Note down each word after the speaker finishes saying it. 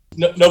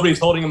nobody's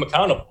holding them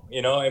accountable.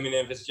 I mean,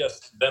 if it's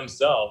just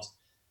themselves,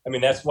 I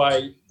mean, that's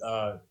why,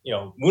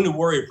 Wounded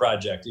Warrior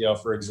Project,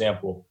 for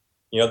example,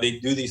 they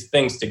do these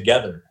things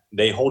together.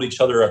 They hold each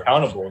other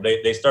accountable.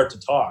 They start to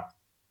talk.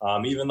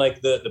 Even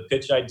like the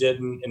pitch I did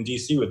in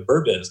DC with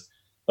Burbiz,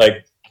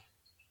 like,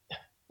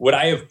 would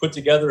I have put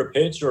together a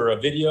pitch or a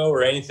video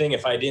or anything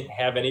if I didn't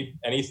have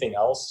anything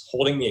else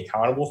holding me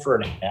accountable for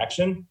an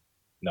action?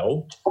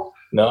 No.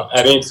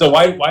 I mean, so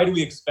why do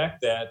we expect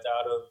that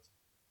out of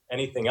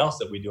anything else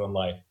that we do in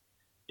life?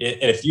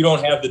 And if you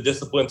don't have the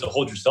discipline to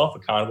hold yourself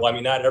accountable, I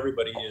mean, not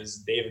everybody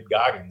is David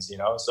Goggins,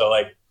 So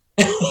like,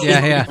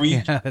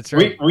 that's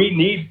right.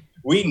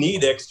 We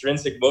need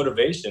extrinsic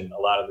motivation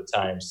a lot of the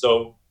time.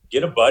 So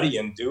get a buddy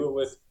and do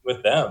it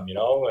with them,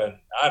 And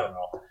I don't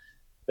know.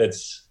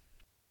 That's.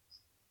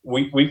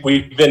 We've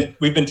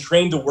been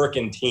trained to work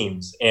in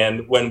teams,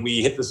 and when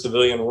we hit the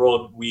civilian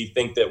world, we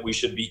think that we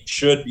should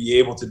be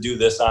able to do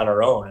this on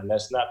our own, and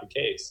that's not the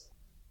case.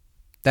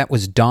 That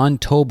was Don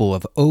Tobel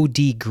of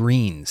OD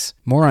Greens.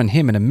 More on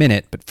him in a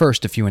minute, but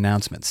first a few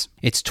announcements.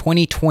 It's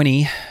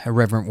 2020,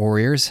 Irreverent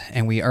Warriors,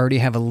 and we already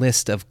have a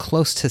list of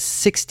close to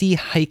 60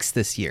 hikes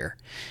this year,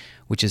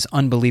 which is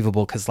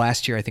unbelievable because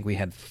last year I think we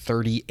had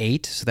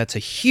 38. So that's a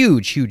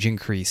huge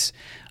increase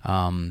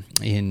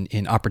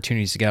in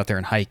opportunities to get out there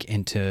and hike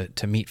and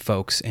to meet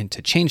folks and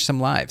to change some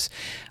lives.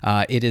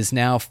 It is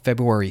now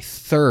February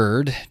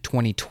 3rd,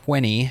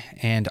 2020,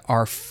 and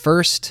our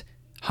first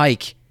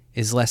hike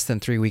is less than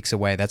 3 weeks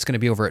away. That's going to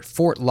be over at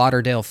Fort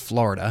Lauderdale,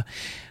 Florida.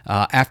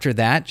 After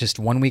that, just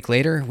 1 week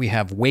later, we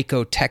have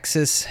Waco,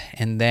 Texas,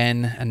 and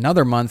then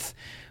another month,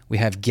 we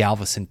have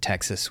Galveston,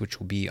 Texas, which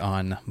will be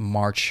on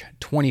March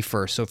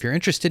 21st. So if you're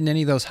interested in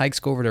any of those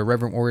hikes, go over to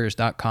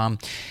irreverentwarriors.com,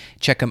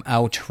 check them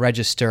out,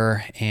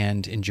 register,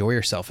 and enjoy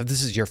yourself. If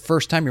this is your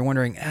first time, you're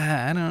wondering,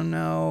 I don't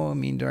know, I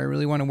mean, do I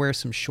really want to wear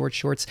some short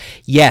shorts?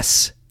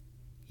 Yes,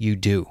 you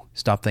do.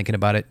 Stop thinking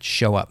about it.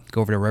 Show up. Go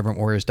over to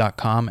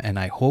irreverentwarriors.com, and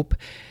I hope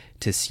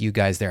to see you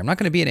guys there. I'm not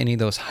going to be at any of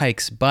those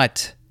hikes,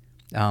 but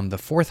the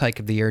fourth hike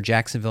of the year,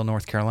 Jacksonville,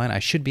 North Carolina, I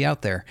should be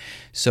out there.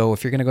 So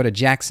if you're going to go to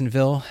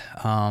Jacksonville,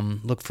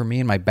 look for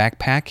me in my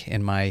backpack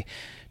and my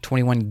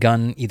 21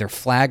 gun, either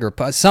flag or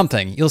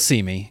something. You'll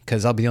see me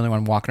because I'll be the only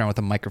one walking around with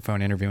a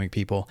microphone interviewing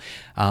people.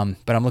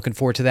 But I'm looking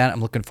forward to that.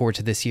 I'm looking forward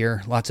to this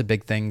year. Lots of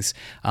big things.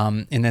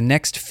 In the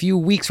next few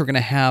weeks, we're going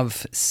to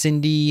have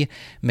Cindy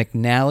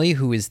McNally,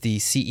 who is the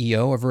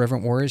CEO of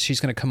Irreverent Warriors. She's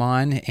going to come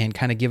on and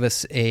kind of give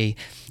us I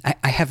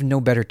have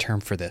no better term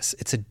for this.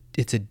 It's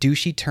a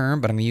douchey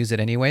term, but I'm going to use it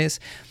anyways.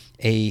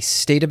 A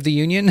State of the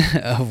Union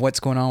of what's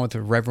going on with the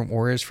Irreverent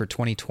Warriors for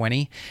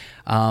 2020.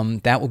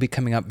 That will be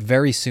coming up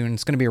very soon.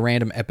 It's going to be a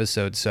random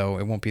episode, so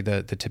it won't be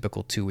the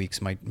typical 2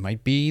 weeks.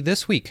 Might be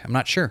this week. I'm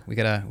not sure. We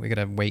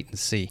gotta wait and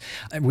see.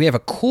 We have a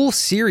cool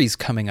series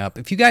coming up.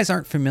 If you guys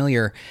aren't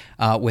familiar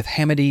with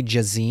Hamidi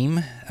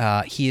Jazim,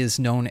 he is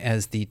known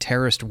as the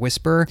Terrorist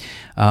Whisperer.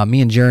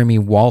 Me and Jeremy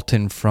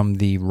Walton from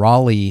the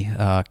Raleigh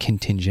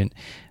contingent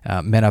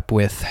met up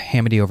with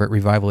Hamidi over at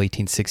Revival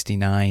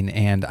 1869,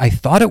 and I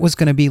thought it was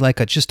going to be like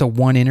just a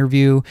one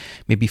interview,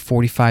 maybe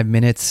 45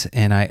 minutes,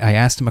 and I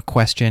asked him a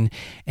question,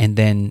 and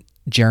then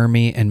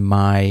Jeremy and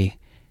my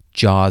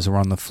jaws were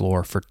on the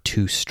floor for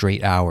 2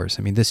 straight hours.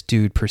 I mean, this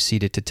dude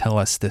proceeded to tell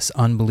us this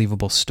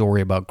unbelievable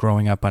story about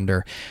growing up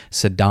under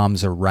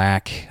Saddam's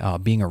Iraq,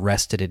 being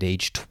arrested at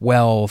age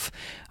 12,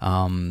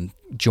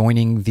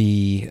 joining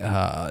the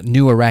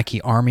new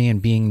Iraqi army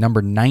and being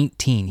number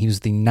 19. He was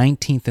the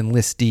 19th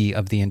enlistee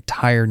of the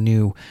entire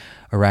new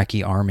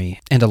Iraqi army,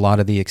 and a lot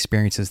of the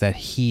experiences that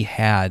he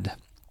had.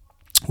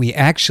 We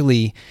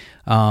actually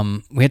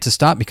we had to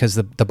stop because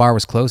the bar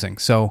was closing.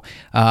 So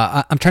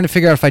I'm trying to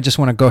figure out if I just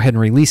want to go ahead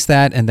and release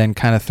that and then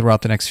kind of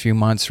throughout the next few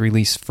months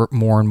release for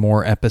more and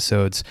more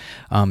episodes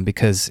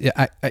because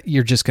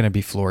you're just going to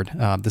be floored.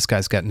 This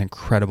guy's got an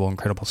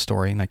incredible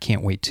story, and I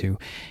can't wait to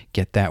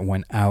get that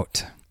one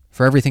out.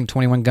 For everything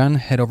 21 Gun,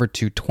 head over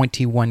to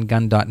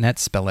 21gun.net.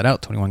 Spell it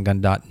out,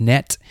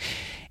 21gun.net.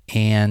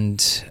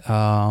 And,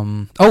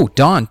 Don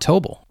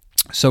Tobel.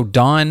 So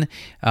Don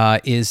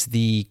is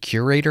the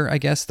curator, I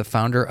guess, the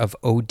founder of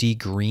OD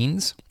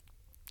Greens.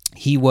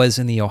 He was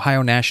in the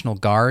Ohio National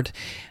Guard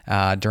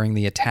during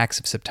the attacks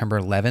of September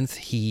 11th.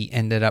 He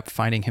ended up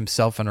finding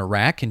himself in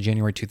Iraq in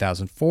January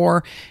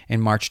 2004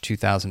 and March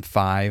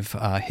 2005.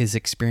 His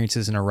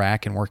experiences in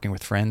Iraq and working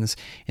with friends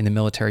in the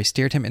military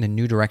steered him in a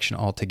new direction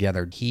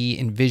altogether. He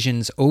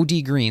envisions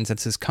OD Greens,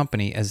 that's his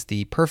company, as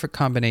the perfect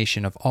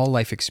combination of all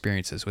life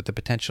experiences with the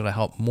potential to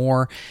help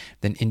more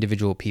than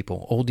individual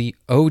people.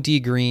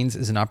 OD Greens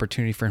is an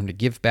opportunity for him to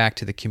give back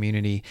to the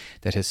community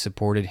that has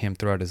supported him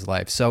throughout his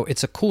life. So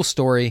it's a cool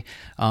story.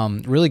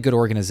 Really good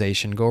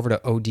organization. Go over to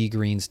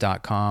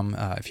odgreens.com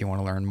if you want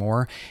to learn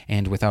more.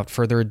 And without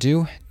further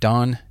ado,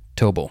 Don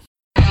Tobel.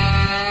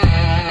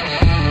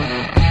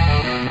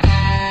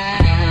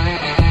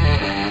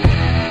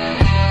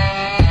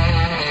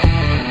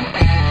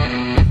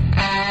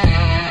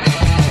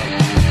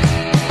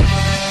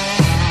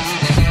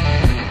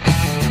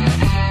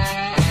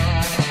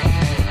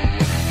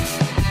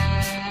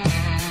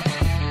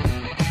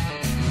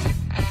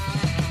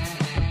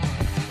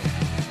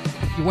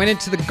 you went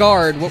into the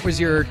Guard. What was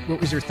your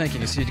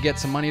thinking? So you get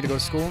some money to go to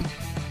school?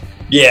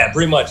 Yeah,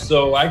 pretty much.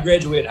 So I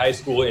graduated high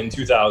school in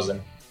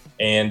 2000,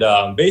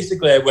 and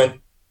basically I went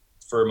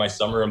for my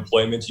summer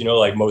employment,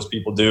 like most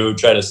people do,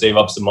 try to save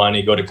up some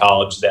money, go to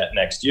college that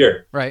next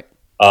year. Right.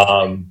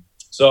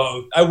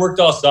 So I worked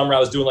all summer. I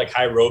was doing like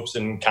high ropes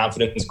and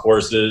confidence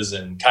courses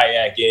and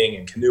kayaking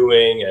and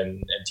canoeing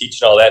and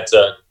teaching all that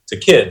to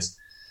kids.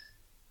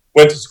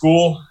 Went to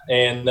school,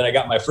 and then I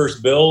got my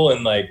first bill,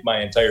 and like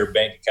my entire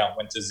bank account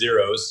went to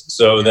zeros.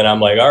 So then I'm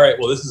like, all right,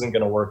 well, this isn't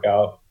going to work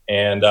out.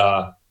 And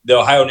the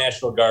Ohio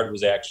National Guard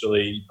was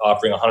actually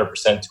offering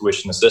 100%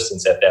 tuition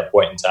assistance at that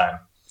point in time.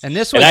 And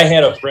I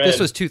had a friend. This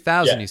was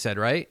 2000, you said,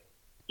 right?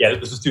 Yeah,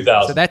 this was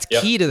 2000. So that's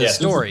key to the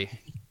story.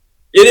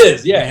 It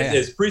is, yeah.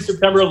 It's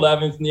pre-September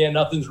 11th, and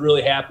nothing's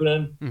really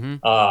happening.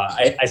 Mm-hmm.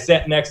 I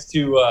sat next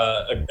to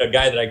a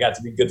guy that I got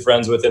to be good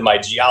friends with in my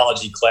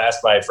geology class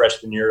my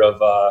freshman year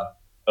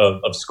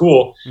of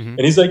school. Mm-hmm. And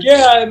he's like,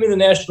 yeah, I'm in the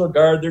National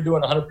Guard. They're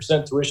doing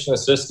 100% tuition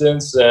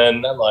assistance.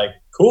 And I'm like,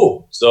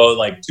 cool. So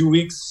like 2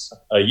 weeks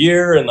a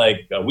year and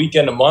like a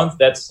weekend a month,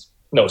 that's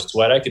no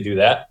sweat. I could do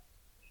that.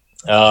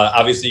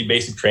 Obviously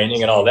basic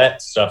training and all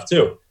that stuff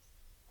too.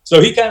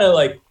 So he kind of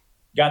like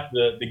got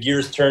the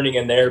gears turning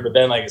in there. But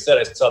then, like I said,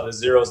 I saw the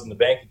zeros in the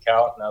bank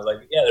account and I was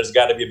like, yeah, there's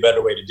got to be a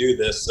better way to do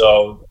this.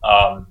 So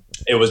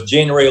it was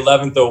January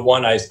 11th,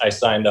 01. I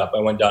signed up. I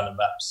went down to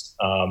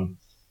MEPS.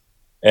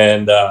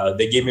 And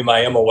they gave me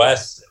my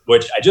MOS,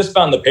 which I just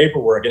found the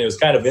paperwork, and it was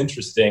kind of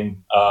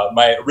interesting.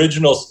 My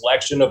original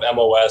selection of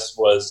MOS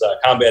was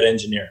combat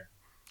engineer.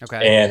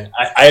 Okay. And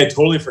I had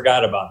totally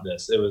forgot about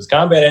this. It was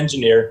combat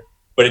engineer,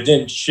 but it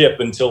didn't ship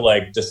until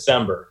like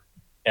December.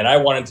 And I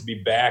wanted to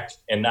be back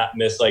and not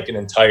miss like an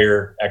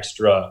entire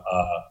extra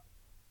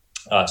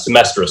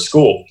semester of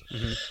school.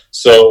 Mm-hmm.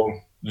 So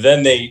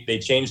then they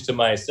changed to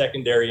my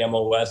secondary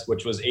MOS,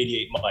 which was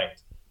 88 Mike.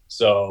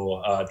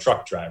 So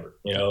truck driver,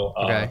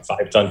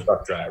 5-ton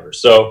truck driver.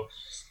 So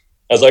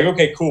I was like,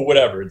 okay, cool,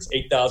 whatever. It's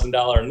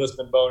 $8,000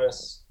 enlistment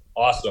bonus.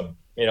 Awesome.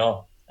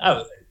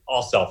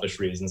 All selfish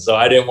reasons. So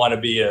I didn't want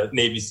to be a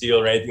Navy SEAL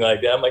or anything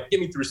like that. I'm like, get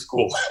me through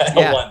school. I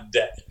don't want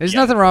debt. There's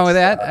nothing wrong with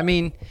that. I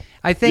mean,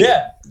 I think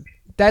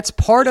that's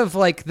part of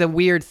like the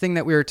weird thing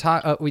that we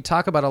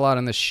talk about a lot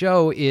on the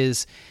show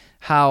is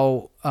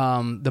how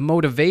the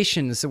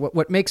motivations,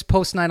 what makes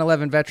post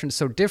 9/11 veterans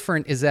so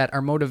different is that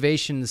our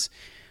motivations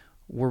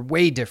were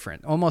way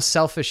different, almost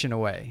selfish in a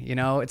way.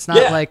 It's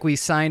not like we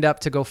signed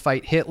up to go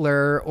fight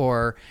Hitler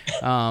or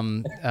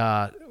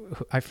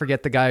I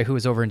forget the guy who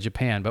was over in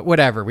Japan, but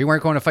whatever. We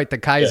weren't going to fight the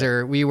Kaiser.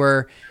 Yeah.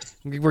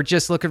 We were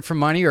just looking for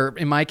money, or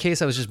in my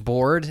case, I was just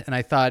bored and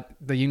I thought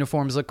the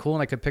uniforms looked cool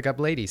and I could pick up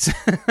ladies.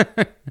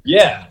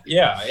 Yeah.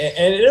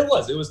 And it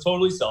was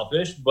totally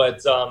selfish,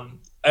 but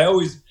I'm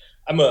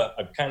a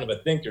kind of a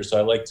thinker. So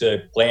I like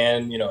to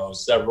plan,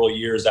 several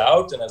years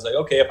out. And I was like,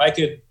 okay, if I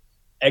could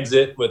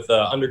exit with an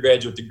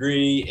undergraduate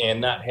degree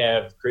and not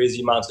have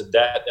crazy amounts of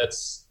debt,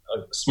 that's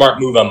a smart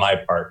move on my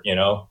part,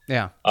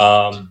 Yeah.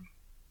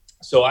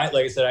 So like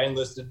I said, I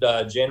enlisted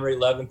January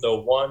 11th,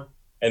 01.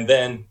 And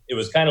then it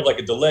was kind of like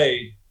a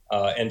delay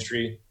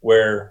entry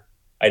where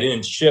I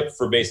didn't ship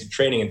for basic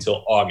training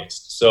until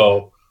August.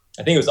 So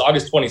I think it was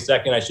August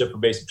 22nd, I shipped for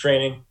basic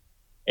training.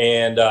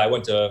 And I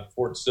went to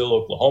Fort Sill,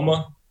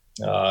 Oklahoma.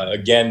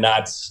 Again,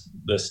 not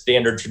the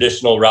standard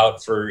traditional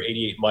route for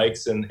 88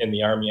 Mikes in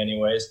the Army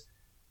anyways.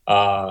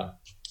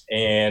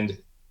 And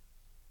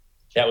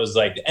that was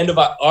like the end of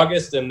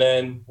August. And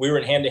then we were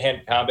in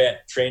hand-to-hand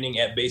combat training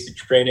at basic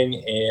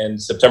training,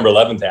 and September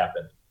 11th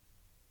happened.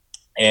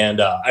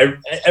 And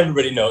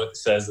everybody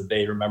says that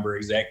they remember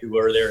exactly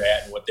where they're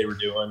at and what they were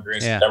doing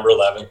during September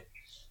 11th.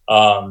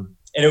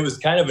 And it was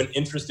kind of an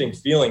interesting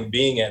feeling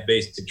being at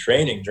basic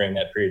training during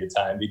that period of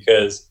time,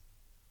 because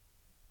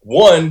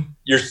one,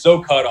 you're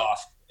so cut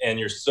off and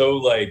you're so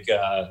like,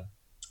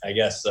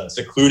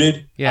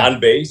 secluded on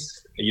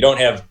base. You don't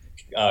have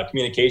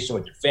communication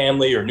with your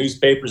family or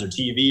newspapers or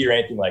TV or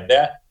anything like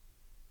that.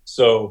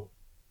 So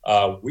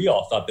we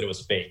all thought that it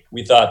was fake.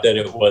 We thought that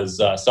it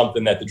was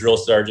something that the drill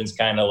sergeants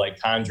kind of like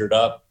conjured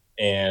up,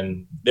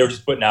 and they were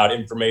just putting out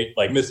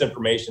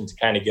misinformation to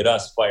kind of get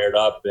us fired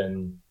up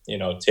and,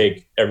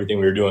 take everything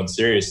we were doing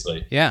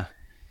seriously. Yeah.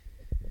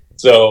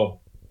 So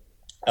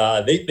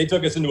they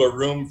took us into a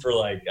room for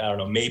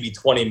maybe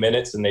 20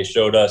 minutes, and they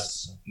showed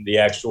us the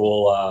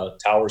actual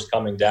towers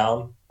coming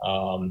down.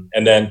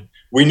 And then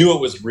we knew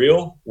it was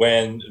real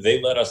when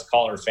they let us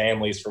call our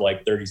families for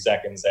like 30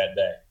 seconds that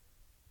day.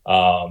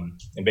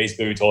 And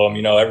basically we told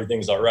them,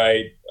 everything's all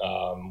right.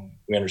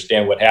 We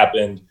understand what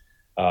happened.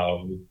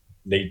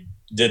 They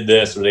did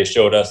this, or they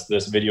showed us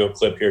this video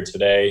clip here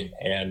today.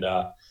 And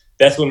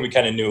that's when we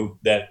kind of knew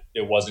that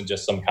it wasn't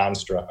just some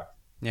construct.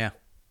 Yeah.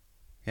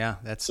 Yeah.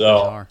 That's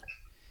bizarre.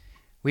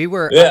 We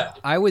were,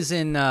 I was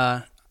in,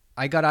 I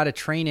got out of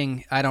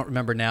training. I don't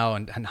remember now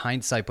in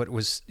hindsight, but it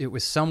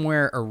was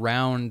somewhere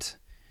around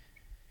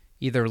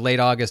either late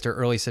August or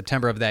early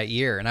September of that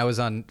year. And I was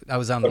on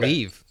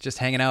leave, just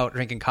hanging out,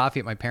 drinking coffee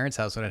at my parents'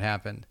 house when it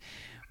happened.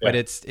 but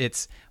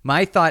it's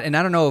my thought, and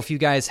I don't know if you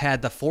guys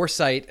had the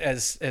foresight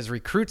as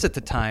recruits at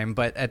the time,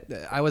 but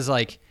I was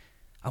like,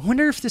 I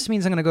wonder if this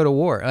means I'm going to go to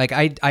war. Like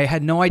I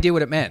had no idea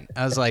what it meant.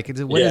 I was like,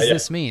 what does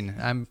this mean?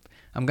 I'm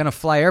going to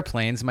fly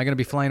airplanes. Am I going to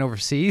be flying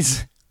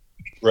overseas?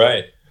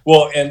 Right.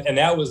 Well, and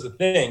that was the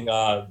thing.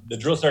 The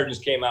drill sergeants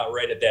came out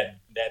right at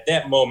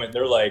that moment.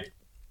 They're like,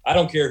 I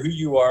don't care who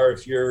you are,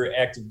 if you're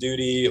active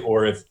duty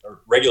or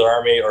regular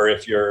Army, or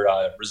if you're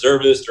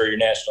reservist or you're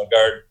National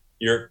Guard,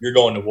 you're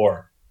going to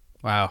war.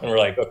 Wow. And we're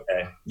like,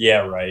 okay, yeah,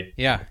 right.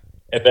 Yeah.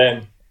 And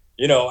then,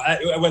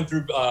 I went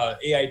through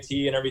AIT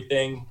and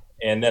everything,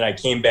 and then I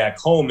came back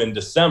home in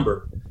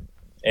December,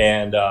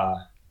 and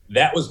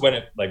that was when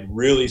it like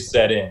really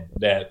set in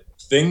that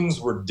things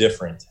were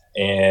different,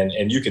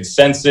 and you could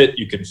sense it,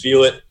 you could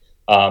feel it.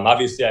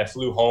 Obviously, I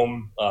flew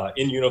home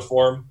in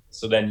uniform,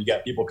 so then you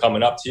got people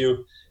coming up to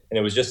you. And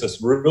it was just this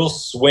real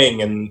swing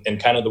in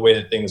kind of the way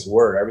that things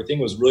were. Everything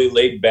was really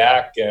laid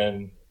back,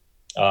 and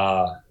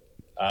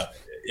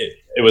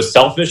it was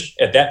selfish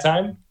at that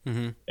time.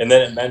 Mm-hmm. And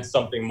then it meant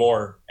something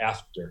more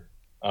after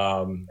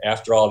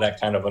all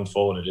that kind of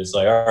unfolded. It's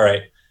like, all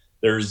right,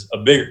 there's a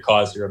bigger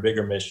cause here, a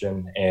bigger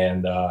mission.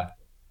 And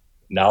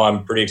now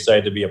I'm pretty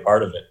excited to be a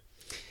part of it.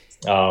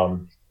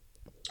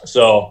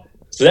 So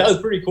that was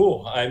pretty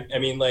cool. I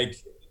mean, like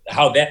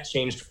how that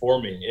changed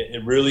for me.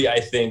 It really, I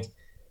think,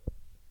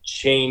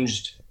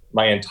 changed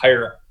my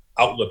entire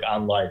outlook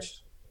on life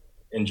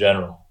in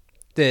general.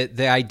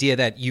 The idea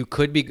that you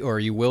could be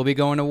or you will be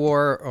going to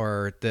war,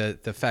 or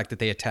the fact that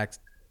they attacked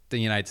the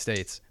United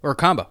States, or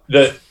combo.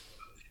 The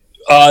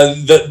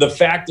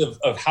fact of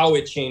how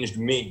it changed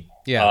me.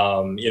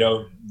 Yeah.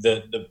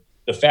 The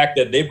fact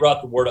that they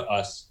brought the war to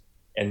us,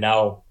 and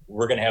now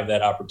we're going to have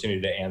that opportunity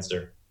to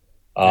answer.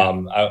 I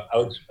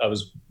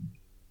was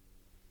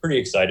pretty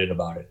excited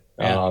about it.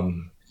 Yeah.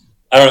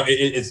 I don't know.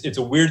 It's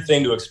a weird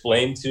thing to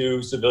explain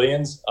to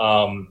civilians.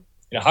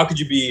 How could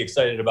you be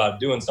excited about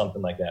doing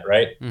something like that,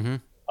 right? Mm-hmm.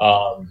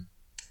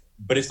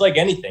 But it's like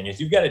anything. If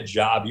you've got a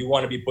job, you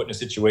want to be put in a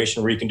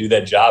situation where you can do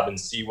that job and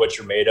see what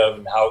you're made of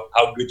and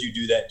how good you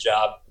do that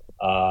job.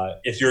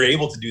 If you're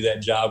able to do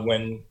that job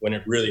when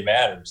it really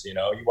matters, you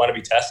want to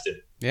be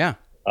tested. Yeah.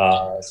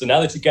 So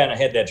now that you kind of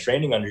had that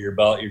training under your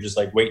belt, you're just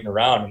like waiting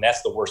around, and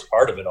that's the worst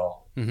part of it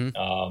all.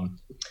 Mm-hmm.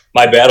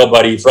 My battle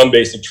buddy from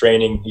basic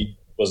training, he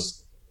was,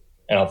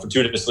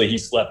 fortuitously, he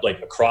slept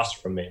like across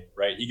from me,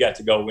 right? He got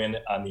to go in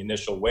on the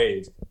initial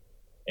wave,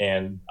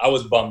 and I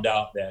was bummed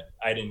out that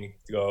I didn't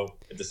go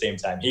at the same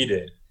time he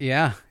did.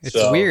 Yeah, it's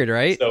weird,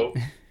 right? So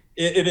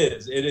it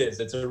is.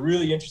 It's a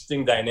really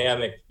interesting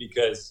dynamic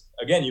because,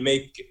 again, you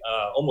make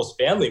almost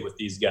family with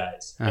these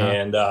guys,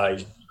 and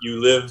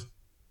you live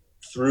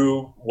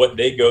through what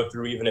they go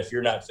through, even if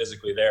you're not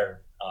physically there.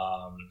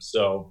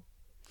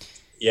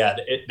 Yeah,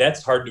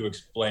 that's hard to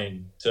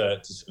explain to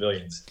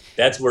civilians.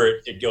 That's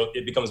where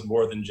it becomes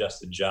more than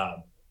just a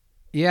job.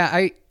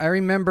 Yeah, I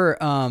remember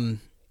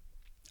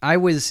I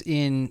was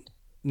in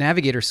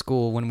navigator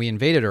school when we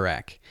invaded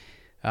Iraq.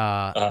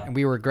 And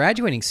we were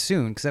graduating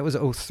soon because that was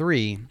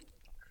 2003.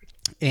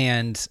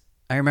 And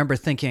I remember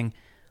thinking,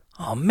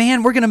 oh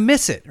man, we're going to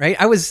miss it, right?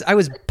 I was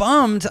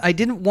bummed. I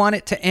didn't want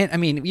it to end. I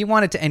mean, you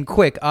want it to end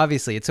quick,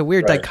 obviously. It's a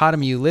weird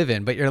dichotomy you live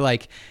in, but you're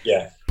like,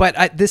 yeah.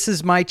 But this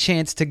is my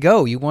chance to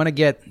go. You want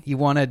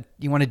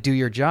to do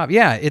your job.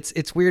 Yeah,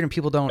 it's weird, and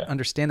people don't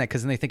understand that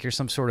because then they think you're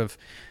some sort of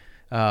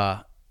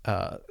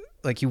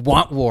like you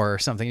want war or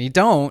something. You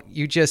don't.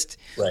 You just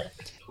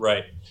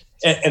right.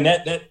 And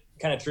that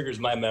kind of triggers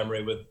my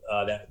memory with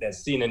that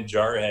scene in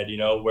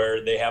Jarhead,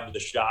 where they have the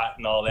shot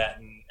and all that,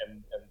 and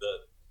the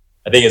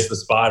I think it's the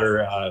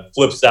spotter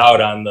flips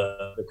out on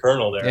the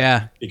colonel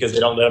there because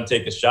they don't let him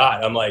take the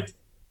shot. I'm like,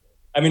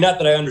 I mean, not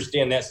that I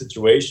understand that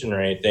situation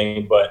or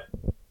anything, but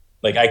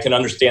like I can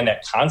understand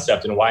that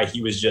concept and why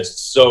he was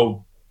just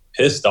so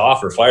pissed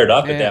off or fired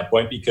up at that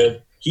point,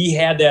 because he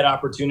had that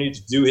opportunity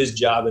to do his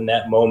job in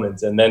that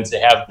moment, and then to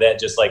have that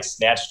just like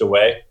snatched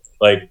away,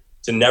 like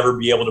to never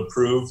be able to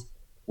prove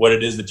what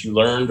it is that you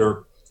learned,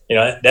 or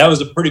that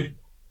was a pretty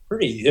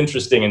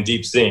interesting and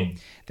deep scene.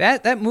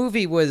 That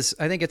movie was,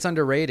 I think it's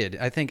underrated.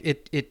 I think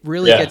it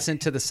really gets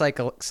into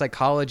the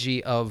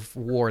psychology of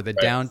war, the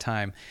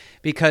downtime,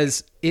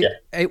 because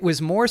it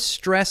was more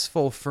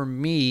stressful for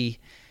me.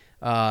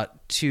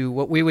 To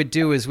what we would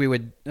do is we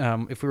would,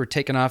 if we were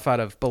taken off out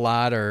of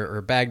Balad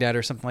or Baghdad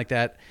or something like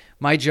that,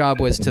 my job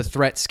was to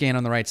threat scan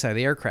on the right side of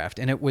the aircraft.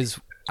 And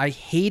I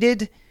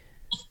hated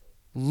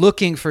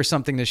looking for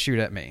something to shoot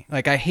at me.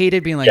 Like I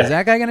hated being like, is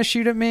that guy going to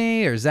shoot at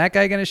me? Or is that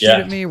guy going to shoot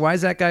at me? Why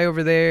is that guy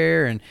over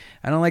there? And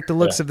I don't like the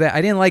looks of that.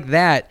 I didn't like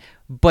that.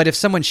 But if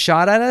someone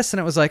shot at us and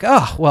it was like,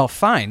 oh, well,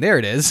 fine, there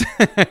it is.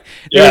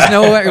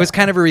 It was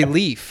kind of a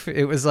relief.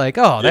 It was like,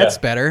 oh, that's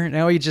better.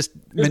 Now we just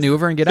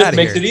maneuver and get out of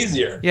here. It makes it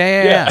easier.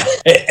 Yeah.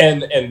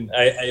 And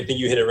I think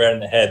you hit it right on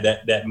the head.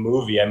 That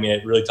movie, I mean,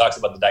 it really talks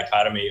about the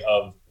dichotomy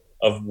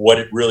of what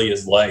it really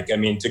is like. I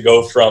mean, to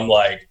go from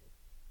like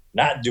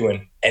not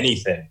doing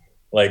anything,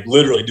 like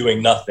literally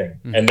doing nothing,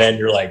 and then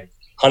you're like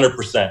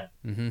 100%,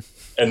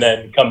 and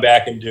then come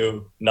back and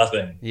do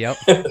nothing. Yep.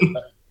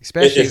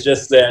 Especially, it's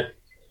just that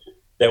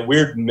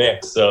weird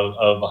mix of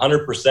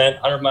 100%,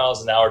 100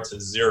 miles an hour to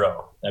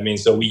zero. I mean,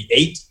 so we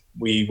ate,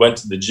 we went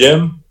to the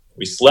gym,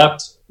 we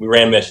slept, we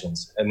ran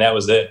missions, and that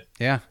was it.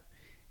 Yeah.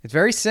 It's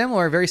very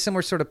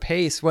similar sort of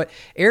pace. What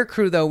air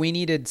crew, though, we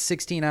needed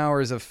 16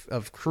 hours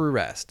of crew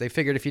rest. They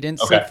figured if you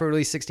didn't sleep for at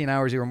least 16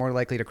 hours, you were more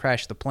likely to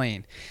crash the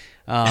plane.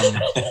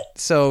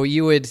 So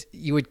you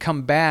would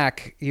come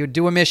back, you would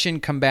do a mission,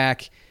 come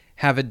back,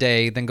 have a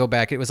day, then go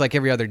back. It was like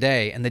every other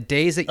day. And the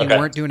days that you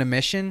weren't doing a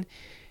mission,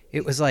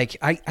 it was like,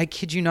 I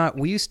kid you not,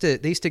 they used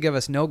to give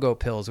us no-go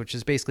pills, which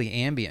is basically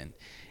Ambien.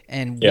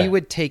 And we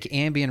would take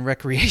Ambien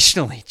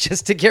recreationally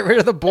just to get rid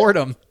of the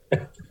boredom.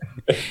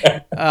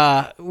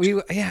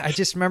 I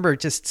just remember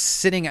just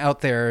sitting out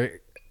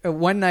there.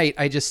 One night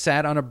I just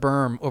sat on a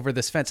berm over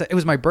this fence. It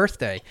was my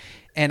birthday.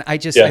 And I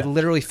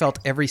literally felt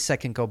every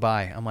second go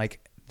by. I'm like,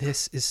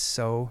 this is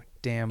so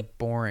damn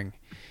boring.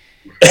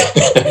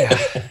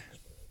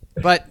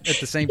 But at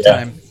the same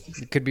time,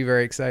 it could be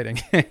very exciting.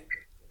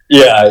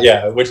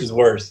 Yeah, which is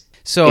worse.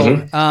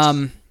 So,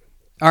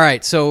 all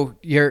right. So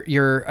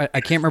you're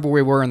I can't remember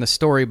where we were in the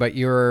story, but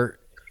you're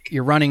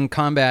running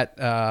combat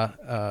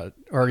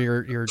or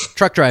you're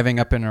truck driving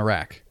up in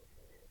Iraq.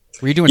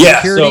 Were you doing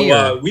security?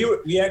 So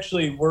we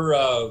actually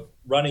were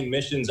running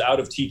missions out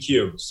of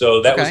TQ.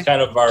 So that was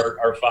kind of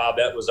our fob.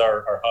 That was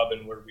our hub,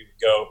 and where we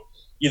would go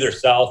either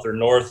south or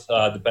north,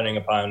 depending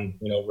upon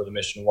where the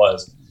mission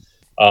was.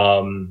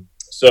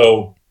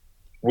 So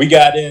we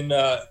got in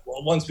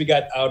once we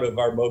got out of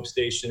our MOB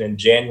station in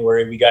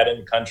January. We got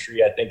into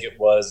country. I think it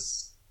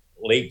was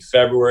late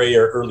February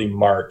or early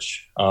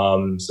March.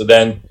 So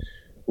then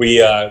we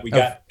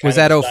got. Was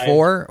that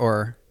 04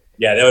 or?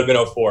 Yeah, that would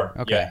have been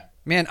 04. Okay. Yeah.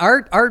 Man,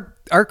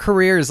 our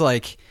careers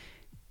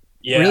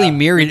really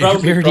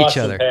mirrored each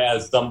other.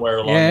 Paths somewhere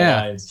along the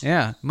lines.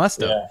 Yeah,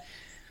 must have.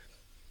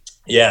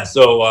 Yeah.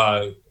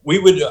 So we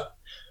would.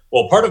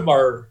 Part of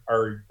our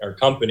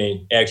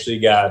company actually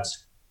got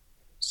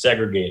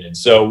segregated.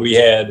 So we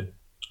had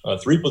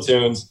 3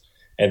 platoons,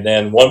 and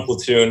then 1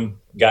 platoon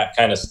got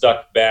kind of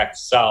stuck back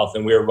south,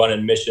 and we were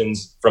running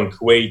missions from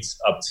Kuwait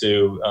up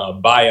to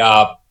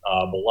Bayop,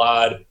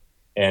 Balad,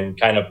 and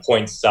kind of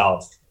points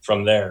south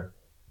from there.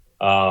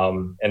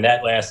 And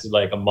that lasted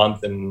like a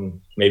month and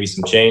maybe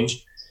some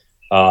change.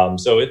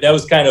 So that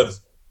was kind of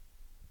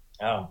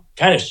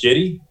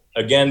shitty,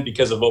 again,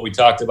 because of what we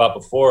talked about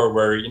before,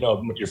 where,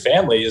 your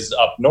family is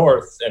up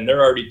north and they're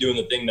already doing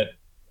the thing that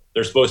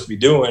they're supposed to be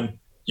doing.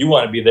 You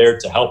want to be there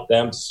to help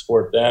them, to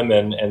support them,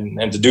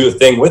 and to do the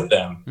thing with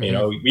them. Mm-hmm.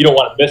 You don't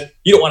want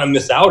to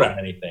miss out on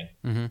anything.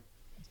 Mm-hmm.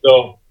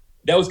 So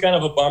that was kind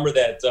of a bummer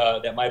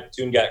that my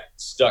platoon got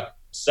stuck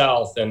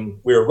south, and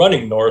we were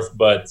running north,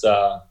 but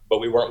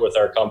we weren't with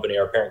our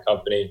parent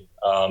company,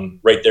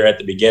 right there at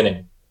the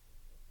beginning.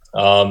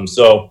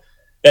 So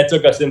that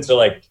took us into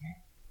like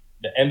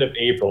the end of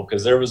April,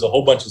 because there was a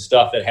whole bunch of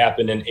stuff that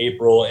happened in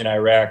April in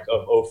Iraq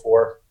of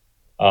 04.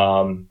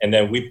 And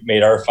then we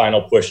made our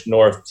final push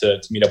north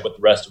to meet up with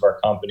the rest of our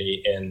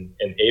company in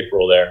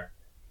April there,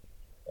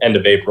 end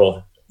of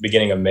April,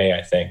 beginning of May,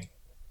 I think.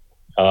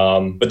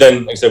 But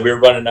then, like I said, we were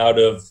running out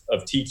of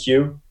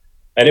TQ,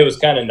 and it was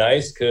kind of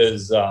nice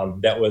because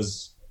that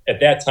was, at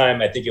that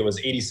time, I think it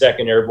was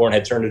 82nd Airborne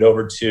had turned it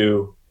over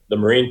to the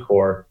Marine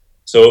Corps.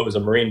 So it was a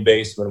Marine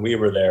base when we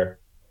were there.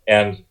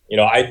 And,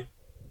 I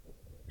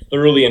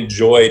thoroughly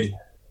enjoyed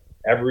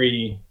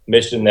every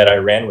mission that I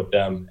ran with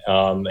them,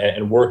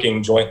 and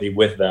working jointly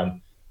with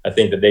them. I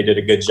think that they did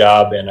a good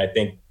job. And I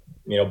think,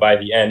 by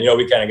the end,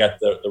 we kind of got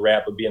the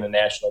rap of being a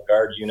National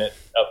Guard unit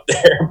up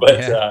there.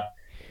 But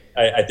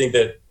I think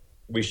that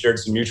we shared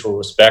some mutual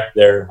respect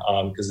there,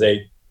 because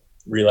they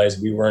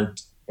realized we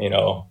weren't,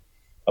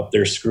 up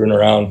there screwing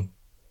around.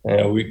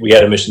 We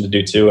had a mission to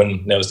do too,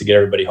 and that was to get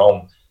everybody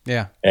home.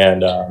 Yeah.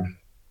 And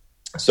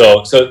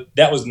so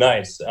that was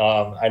nice.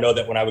 I know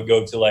that when I would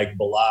go to like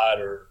Balad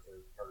or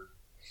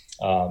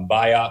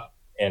Bayop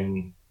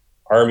and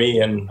Army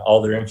and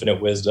all their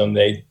infinite wisdom,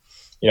 they,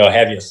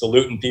 have you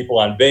saluting people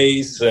on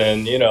base,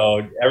 and,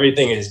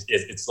 everything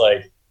it's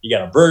like, you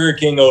got a Burger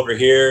King over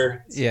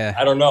here. Yeah.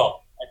 I don't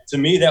know. To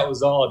me, that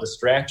was all a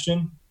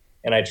distraction,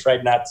 and I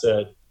tried not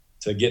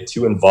to get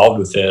too involved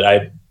with it.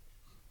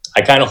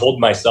 I kind of hold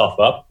myself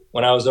up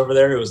when I was over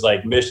there. It was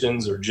like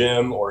missions or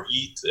gym or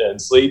eat and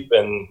sleep,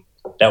 and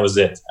that was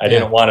it. I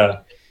didn't want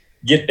to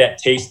get that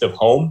taste of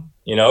home,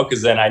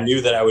 because then I knew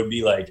that I would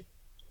be like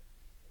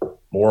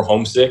more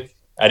homesick.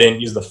 I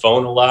didn't use the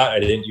phone a lot. I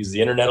didn't use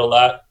the internet a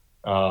lot.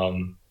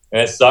 And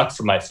it sucked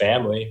for my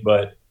family,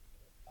 but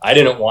I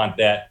didn't want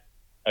that.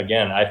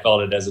 Again, I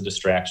felt it as a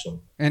distraction.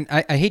 And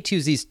I hate to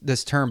use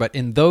this term, but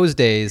in those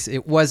days,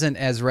 it wasn't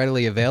as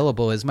readily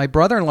available as my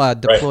brother-in-law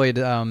deployed.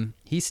 Right.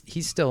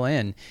 He's still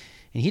in,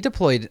 and he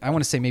deployed, I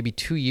want to say maybe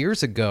 2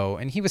 years ago,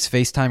 and he was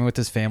FaceTiming with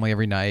his family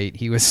every night.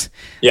 He was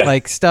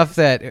like stuff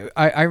that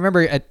I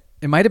remember it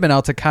might have been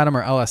Al Taqadum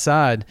or Al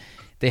Assad.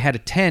 They had a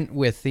tent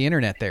with the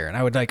internet there, and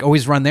I would like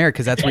always run there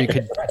because that's where you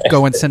could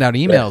go and send out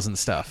emails and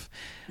stuff.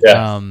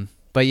 Yeah.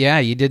 But yeah,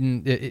 you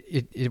didn't.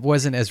 It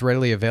wasn't as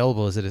readily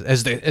available as it is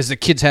as the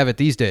kids have it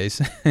these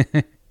days.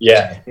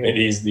 Yeah,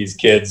 these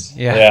kids.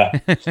 Yeah.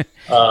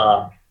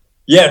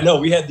 Yeah. No,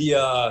 we had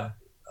the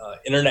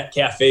internet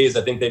cafes,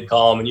 I think they'd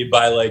call them, and you'd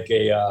buy like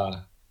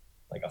a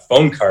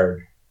phone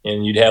card,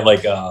 and you'd have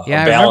like a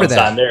balance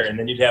on there, and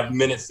then you'd have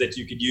minutes that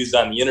you could use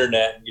on the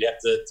internet, and you'd have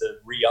to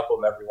re-up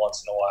them every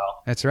once in a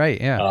while. That's right.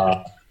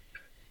 Yeah.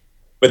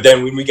 But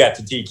then when we got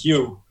to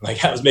TQ,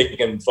 like I was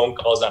making phone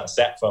calls on a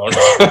sat phone.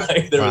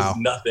 Like there was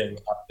nothing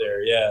up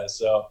there. Yeah.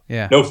 So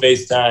no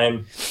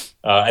FaceTime.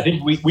 I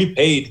think we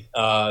paid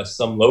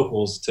some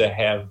locals to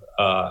have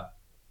a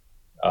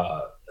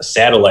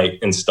satellite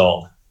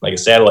installed, like a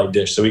satellite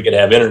dish, so we could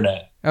have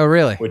internet. Oh,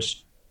 really?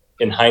 Which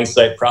in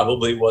hindsight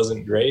probably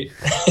wasn't great.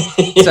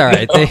 It's all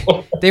right.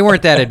 They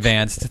weren't that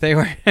advanced. They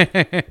were.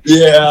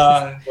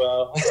 Yeah,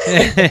 well.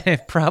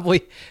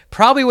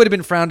 probably would have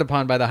been frowned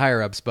upon by the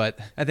higher ups, but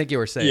I think you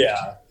were safe.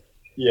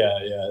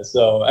 Yeah.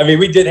 So I mean,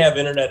 we did have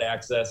internet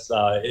access.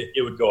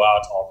 It would go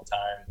out all the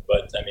time,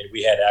 but I mean,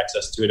 we had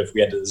access to it if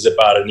we had to zip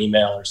out an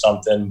email or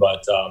something.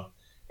 But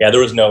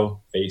there was no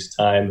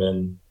FaceTime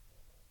and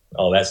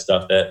all that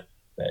stuff that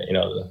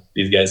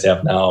these guys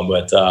have now.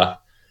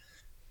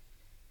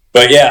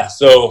 But yeah,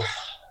 so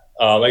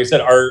like I said,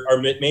 our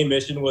main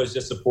mission was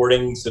just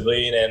supporting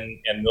civilian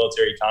and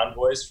military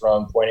convoys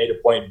from point A to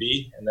point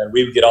B, and then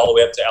we would get all the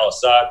way up to Al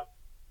Asad,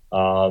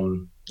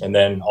 and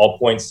then all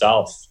points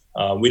south.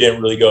 We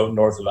didn't really go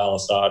north of Al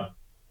Asad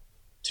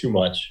too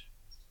much,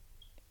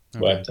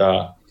 but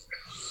so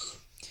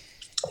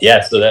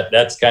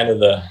that's kind of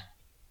the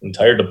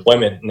entire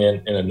deployment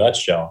in a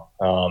nutshell.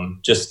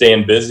 Just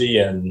staying busy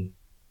and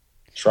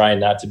trying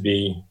not to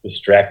be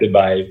distracted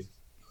by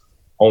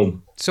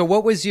home. So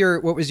what was your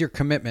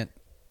commitment?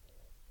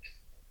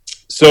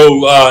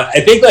 So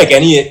I think like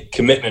any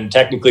commitment,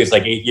 technically it's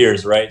like 8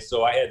 years, right?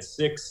 So I had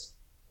 6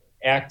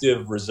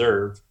 active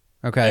reserve,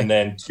 and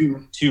then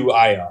two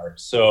IR.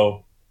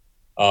 So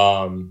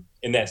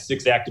in that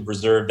 6 active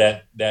reserve,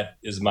 that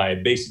is my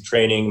basic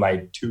training,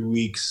 my 2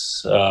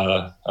 weeks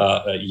a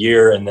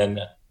year, and then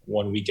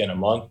 1 weekend a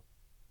month.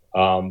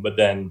 But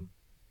then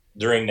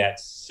during that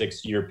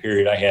 6-year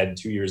period, I had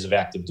 2 years of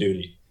active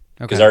duty.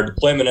 Because our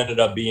deployment ended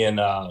up being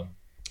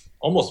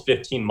almost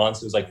 15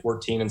 months. It was like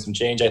 14 and some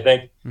change, I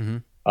think.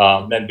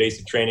 Mm-hmm. Then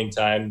basic training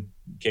time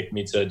kicked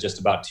me to just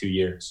about 2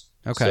 years.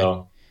 Okay.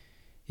 So,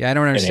 yeah, I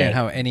don't understand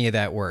how any of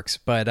that works.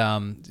 But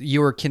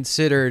you were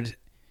considered,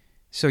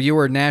 so you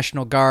were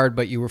National Guard,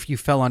 but you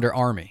fell under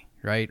Army,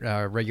 right?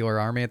 Regular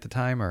Army at the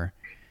time, or?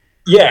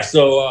 Yeah.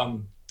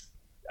 So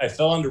I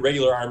fell under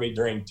regular Army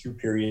during 2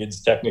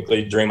 periods,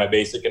 technically during my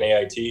basic and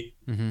AIT.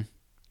 Mm-hmm.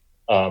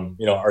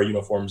 Our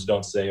uniforms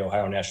don't say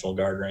Ohio National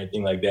Guard or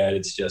anything like that.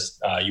 It's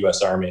just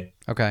U.S. Army.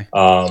 Okay.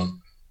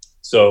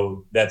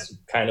 So that's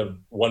kind of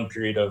one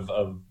period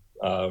of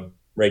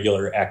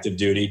regular active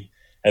duty.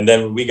 And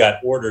then we got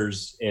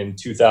orders in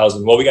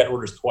 2000. Well, we got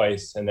orders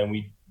twice, and then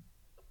we,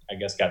 I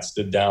guess, got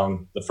stood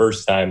down the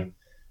first time.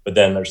 But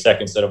then our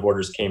second set of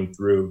orders came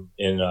through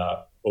in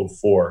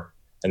 2004,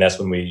 and that's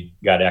when we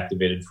got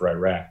activated for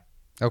Iraq.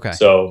 Okay.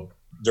 So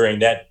during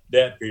that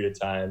period of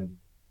time,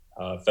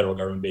 federal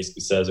government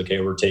basically says,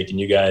 okay, we're taking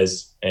you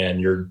guys and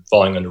you're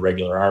falling under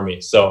regular Army.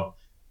 So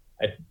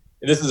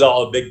this is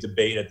all a big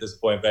debate at this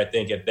point, but I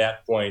think at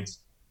that point,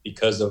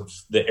 because of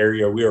the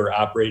area we were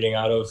operating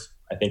out of,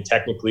 I think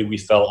technically we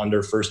fell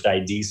under First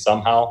ID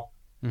somehow.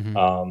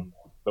 Mm-hmm.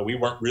 But we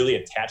weren't really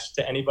attached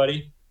to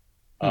anybody.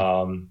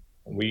 Mm-hmm.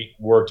 We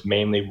worked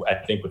mainly, I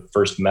think, with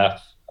First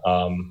MEF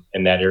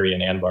in that area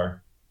in Anbar.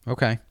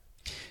 Okay.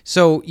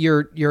 So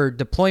your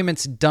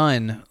deployment's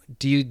done.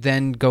 Do you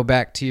then go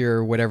back to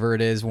your whatever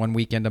it is, 1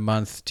 weekend a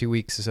month, 2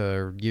 weeks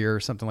a year, or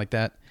something like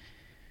that?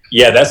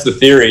 Yeah, that's the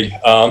theory.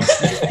 A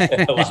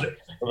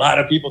lot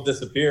of people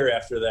disappear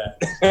after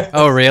that.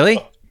 Oh, really?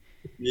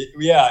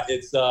 Yeah,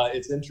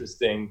 it's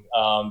interesting.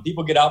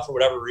 People get out for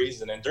whatever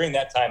reason, and during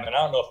that time, and I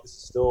don't know if this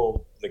is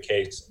still the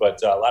case,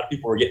 but a lot of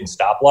people were getting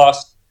stop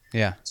loss.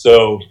 Yeah.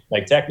 So,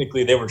 like,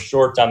 technically, they were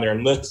short on their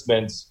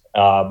enlistments.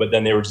 But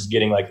then they were just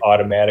getting like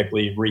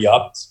automatically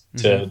re-upped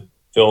to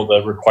fill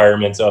the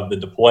requirements of the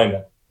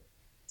deployment.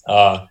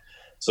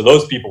 So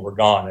those people were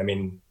gone. I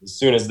mean, as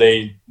soon as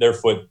their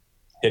foot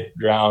hit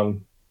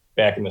ground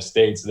back in the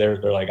States, they're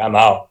like, I'm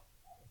out.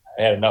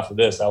 I had enough of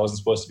this. I wasn't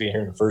supposed to be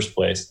here in the first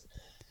place.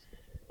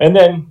 And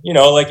then,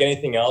 like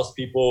anything else,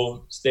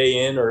 people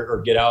stay in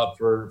or get out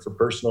for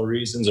personal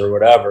reasons or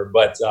whatever.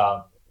 But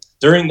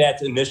during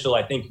that initial,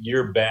 I think,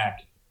 year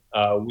back,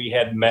 we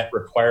had met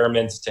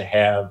requirements to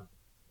have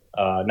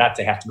not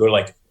to have to go to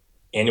like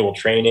annual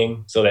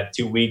training. So that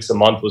 2 weeks a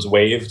month was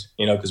waived,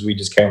 because we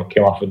just came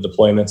off with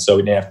deployment. So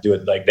we didn't have to do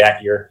it like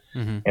that year.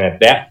 Mm-hmm. And at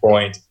that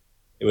point,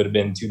 it would have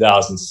been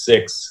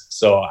 2006.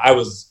 So I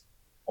was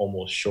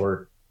almost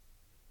short.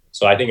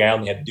 So I think I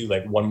only had to do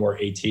like one more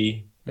AT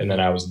and then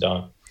I was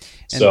done.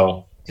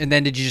 And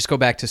then did you just go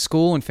back to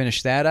school and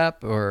finish that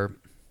up, or?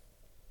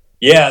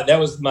 Yeah, that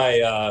was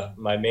my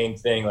main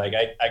thing. Like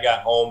I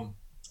got home,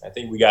 I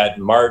think we got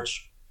in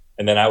March,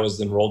 and then I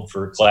was enrolled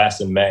for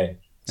class in May.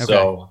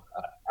 So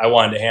I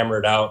wanted to hammer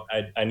it out.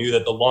 I knew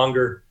that the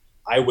longer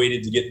I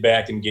waited to get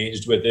back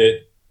engaged with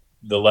it,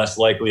 the less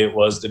likely it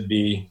was to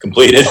be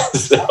completed.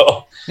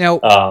 So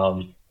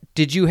now,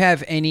 did you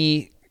have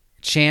any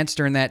chance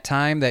during that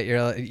time that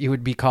you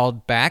would be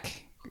called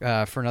back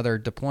for another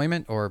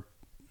deployment? Or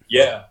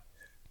yeah.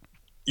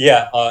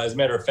 As a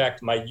matter of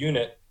fact, my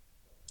unit,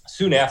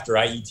 soon after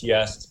I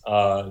ETS'd,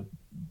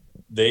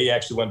 they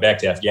actually went back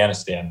to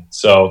Afghanistan.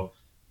 So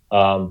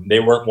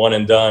they weren't one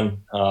and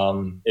done.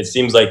 It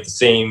seems like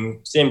the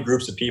same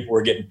groups of people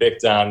were getting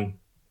picked on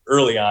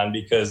early on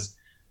because,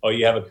 oh,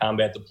 you have a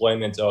combat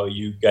deployment. Oh,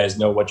 you guys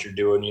know what you're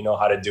doing. You know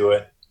how to do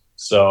it.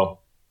 So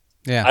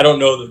yeah, I don't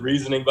know the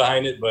reasoning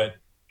behind it, but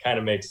kind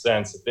of makes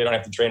sense. If they don't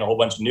have to train a whole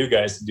bunch of new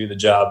guys to do the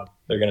job,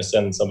 they're going to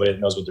send somebody that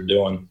knows what they're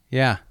doing.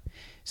 Yeah.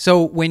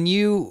 So when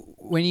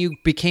you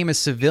became a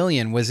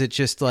civilian, was it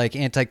just like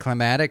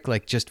anticlimactic,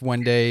 like just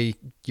one day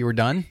you were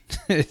done?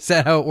 Is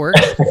that how it works?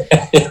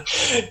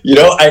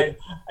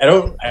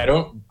 I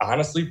don't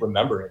honestly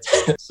remember it.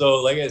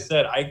 So like I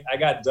said, I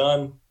got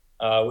done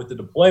with the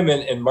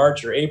deployment in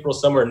March or April,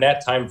 somewhere in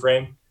that time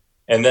frame.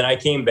 And then I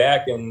came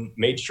back and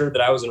made sure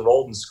that I was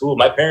enrolled in school.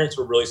 My parents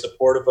were really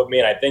supportive of me.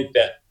 And I think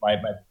that my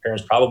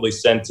parents probably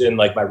sent in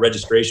like my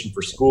registration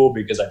for school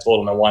because I told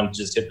them I wanted to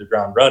just hit the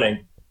ground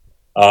running.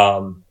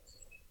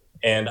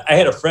 And I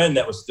had a friend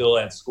that was still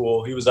at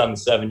school. He was on the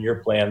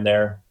 7-year plan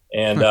there.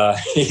 And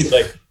he's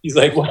like,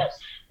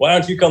 why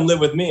don't you come live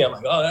with me? I'm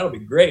like, oh, that'll be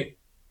great.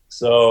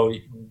 So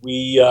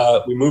we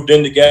moved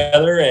in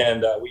together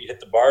and we hit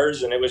the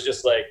bars, and it was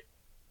just like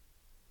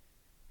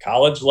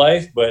college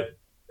life, but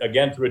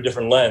again, through a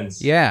different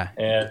lens. Yeah.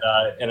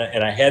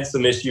 And I had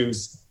some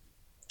issues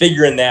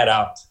figuring that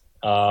out.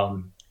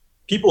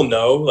 People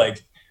know,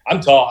 like, I'm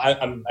tall. I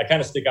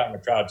kind of stick out in the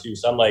crowd too.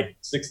 So I'm like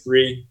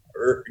 6'3",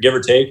 or give or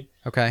take.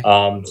 Okay.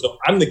 So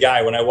I'm the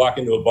guy when I walk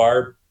into a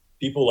bar,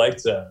 people like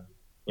to,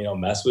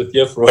 mess with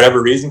you for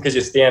whatever reason because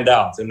you stand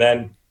out. And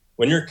then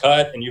when you're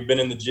cut and you've been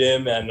in the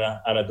gym and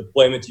on a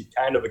deployment, you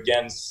kind of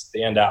again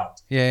stand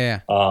out.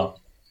 Yeah.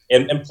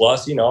 And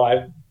plus,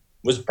 I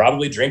was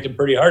probably drinking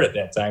pretty hard at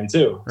that time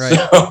too. Right.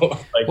 So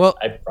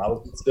I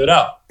probably stood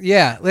out.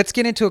 Yeah. Let's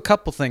get into a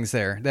couple things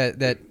there.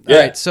 Yeah. All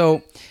right.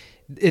 So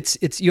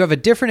it's you have a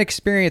different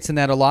experience in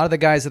that a lot of the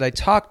guys that I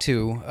talk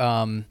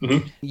to,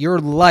 your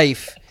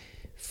life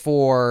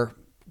for,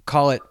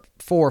 call it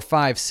 4,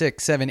 5,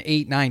 6, 7,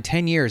 8, 9,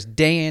 10 years,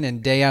 day in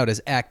and day out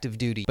is active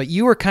duty. But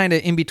you were kind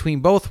of in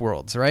between both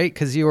worlds, right?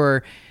 Because you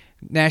were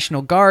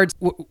National Guards.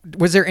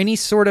 Was there any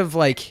sort of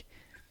like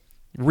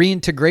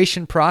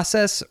reintegration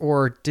process,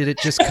 or did it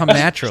just come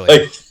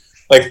naturally?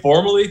 like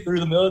formally through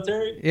the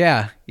military?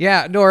 Yeah.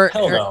 Hell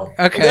no.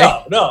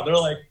 Okay. No. They're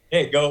like,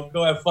 hey, go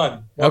have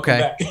fun. Welcome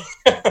okay.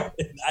 back.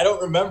 I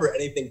don't remember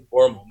anything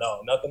formal.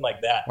 No, nothing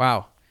like that.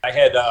 Wow. I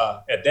had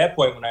at that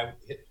point when I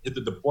hit the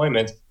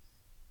deployment,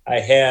 I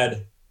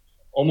had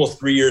almost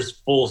 3 years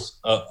full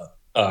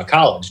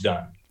college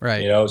done.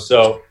 Right.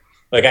 So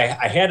like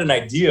I had an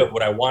idea of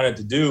what I wanted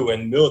to do,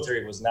 and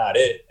military was not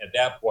it at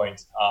that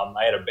point.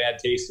 I had a bad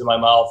taste in my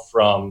mouth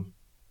from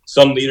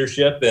some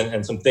leadership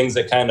and some things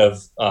that kind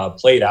of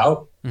played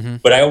out. Mm-hmm.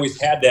 But I always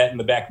had that in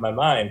the back of my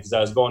mind because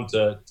I was going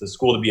to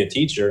school to be a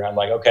teacher. I'm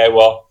like, okay,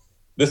 well,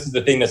 this is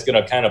the thing that's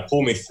going to kind of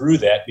pull me through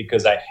that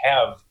because I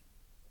have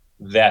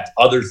that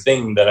other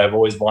thing that I've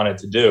always wanted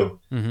to do.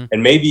 Mm-hmm.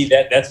 And maybe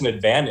that's an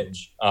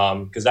advantage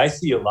because I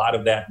see a lot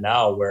of that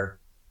now where,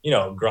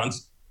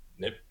 grunts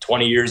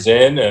 20 years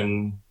in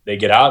and they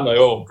get out and like,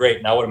 oh,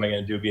 great. Now what am I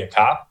going to do? Be a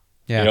cop?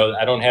 Yeah.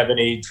 I don't have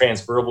any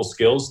transferable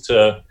skills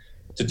to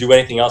do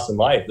anything else in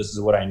life. This is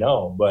what I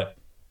know. But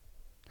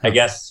I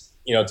guess,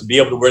 to be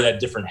able to wear that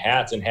different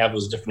hats and have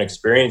those different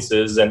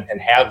experiences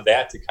and have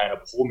that to kind of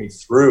pull me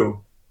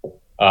through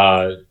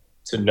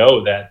to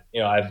know that,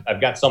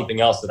 I've got something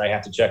else that I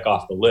have to check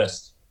off the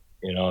list.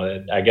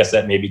 I guess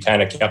that maybe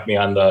kind of kept me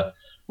on the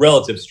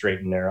relative straight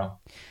and narrow.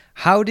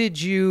 How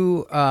did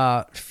you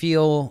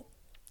feel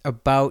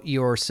about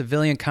your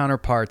civilian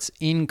counterparts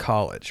in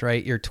college,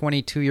 right? Your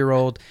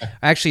 22-year-old,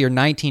 actually your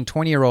 19,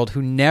 20-year-old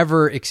who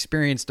never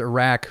experienced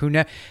Iraq,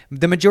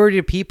 the majority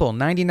of people,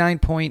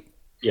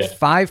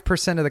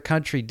 99.5% of the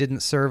country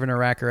didn't serve in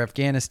Iraq or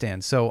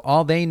Afghanistan. So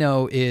all they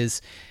know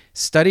is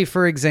study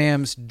for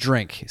exams,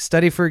 drink.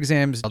 Study for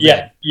exams.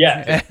 Yeah.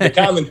 The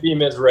common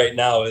theme is right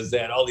now is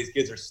that all these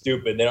kids are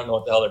stupid. They don't know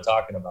what the hell they're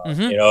talking about.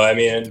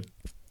 Mm-hmm.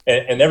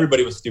 And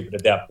everybody was stupid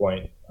at that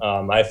point.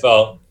 I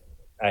felt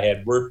I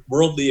had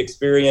worldly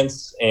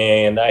experience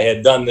and I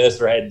had done this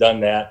or I had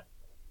done that.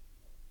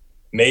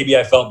 Maybe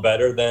I felt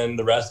better than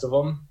the rest of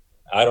them.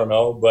 I don't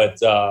know, but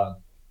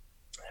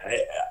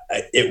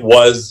it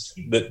was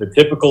the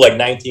typical like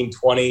 19,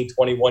 20,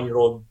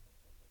 21-year-old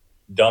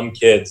dumb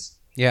kids.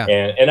 Yeah.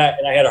 And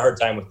I had a hard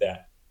time with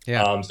that.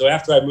 Yeah. So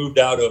after I moved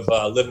out of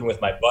living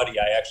with my buddy,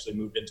 I actually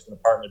moved into an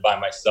apartment by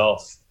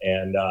myself.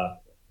 And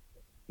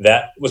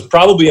that was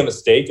probably a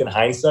mistake in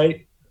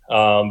hindsight.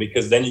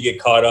 Because then you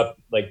get caught up,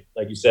 like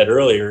you said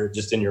earlier,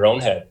 just in your own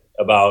head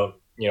about,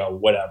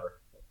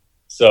 whatever.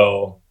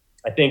 So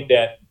I think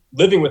that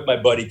living with my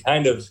buddy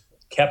kind of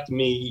kept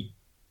me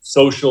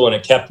social, and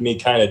it kept me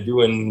kind of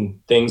doing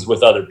things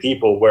with other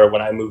people, where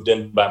when I moved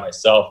in by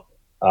myself,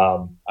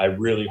 I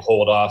really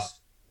hold off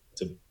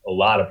to a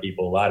lot of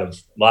people, a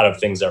lot of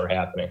things that were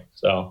happening.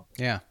 So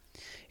yeah,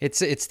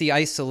 it's the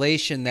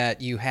isolation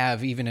that you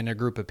have even in a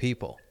group of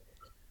people.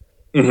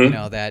 mm-hmm. You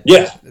know,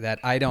 that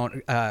I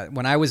don't,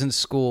 when I was in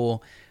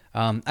school,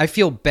 I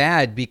feel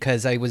bad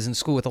because I was in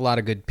school with a lot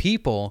of good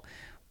people,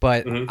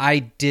 but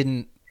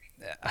mm-hmm.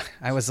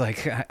 I was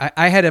like,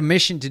 I had a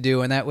mission to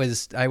do, and that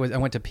was, I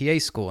went to PA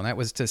school, and that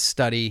was to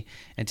study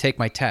and take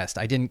my test.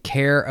 I didn't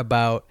care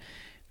about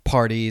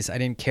parties. I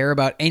didn't care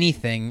about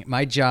anything.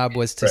 My job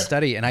was to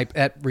study, and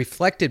that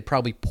reflected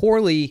probably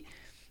poorly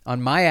on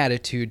my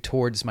attitude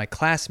towards my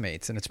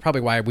classmates. And it's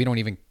probably why I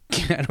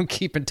don't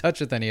keep in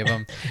touch with any of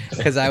them,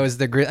 because I was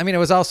it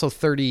was also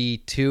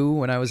 32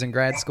 when I was in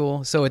grad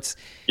school. So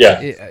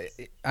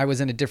I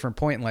was in a different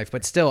point in life,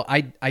 but still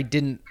I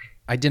didn't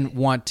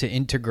want to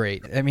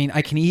integrate. I mean,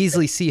 I can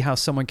easily see how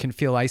someone can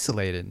feel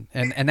isolated,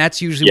 and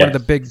that's usually one of the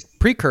big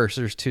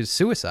precursors to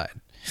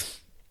suicide.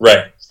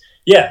 Right.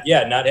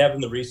 Yeah. Not having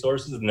the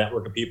resources and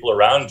network of people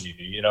around you,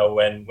 you know,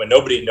 when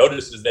nobody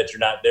notices that you're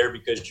not there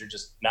because you're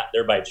just not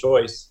there by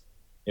choice,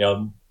 you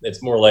know,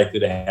 it's more likely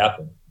to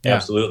happen. Yeah.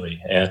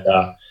 Absolutely. And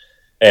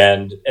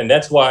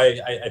that's why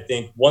I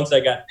think once I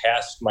got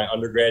past my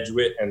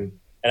undergraduate and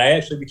I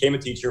actually became a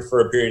teacher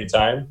for a period of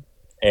time.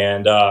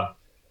 And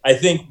I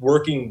think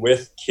working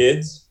with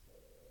kids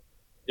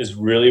is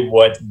really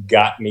what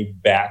got me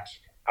back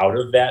out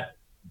of that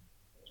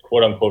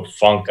quote unquote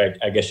funk,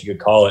 I guess you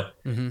could call it,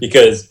 mm-hmm.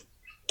 because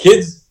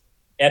kids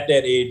at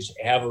that age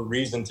have a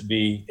reason to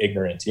be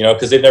ignorant, you know,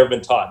 because they've never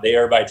been taught. They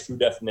are by true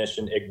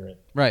definition ignorant.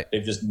 Right.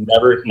 They've just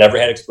never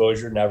had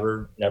exposure,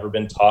 never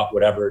been taught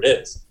whatever it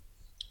is.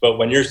 But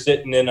when you're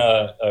sitting in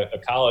a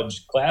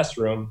college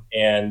classroom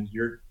and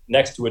you're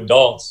next to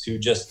adults who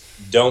just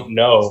don't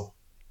know,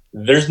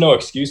 there's no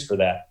excuse for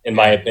that, in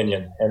my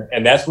opinion.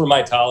 And that's where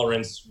my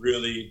tolerance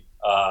really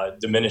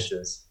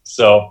diminishes.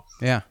 So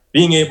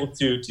being able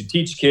to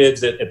teach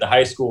kids at the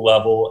high school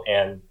level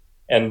and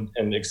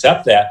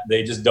accept that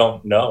they just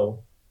don't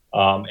know,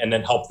 and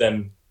then help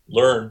them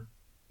learn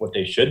what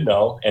they should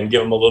know and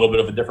give them a little bit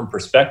of a different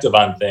perspective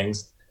on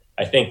things.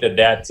 I think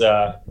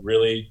that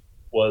really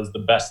was the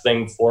best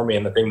thing for me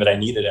and the thing that I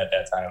needed at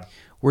that time.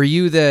 Were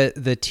you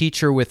the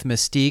teacher with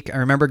Mystique? I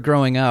remember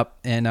growing up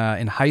in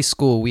high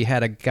school, we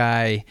had a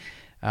guy,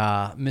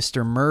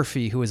 Mr.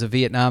 Murphy, who was a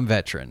Vietnam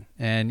veteran.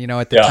 And, you know,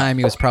 at the time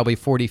he was probably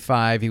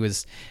 45.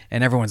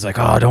 And everyone's like,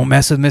 oh, don't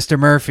mess with Mr.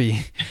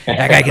 Murphy.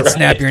 That guy can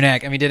snap your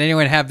neck. I mean, did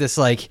anyone have this,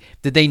 like,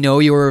 did they know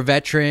you were a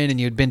veteran and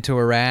you'd been to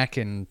Iraq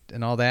and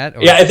all that?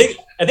 Or? Yeah, I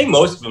think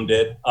most of them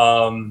did.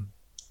 I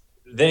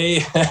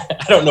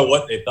don't know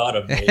what they thought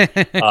of me.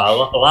 A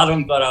lot of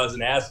them thought I was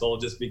an asshole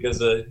just because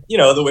of, you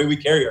know, the way we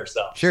carry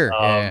ourselves. Sure.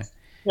 You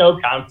know,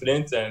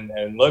 confident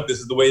and look, this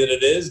is the way that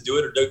it is. Do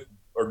it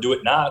or do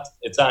it not.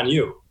 It's on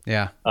you.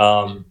 Yeah.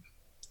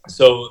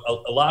 So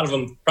a lot of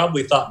them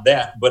probably thought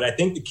that, but I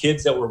think the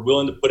kids that were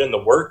willing to put in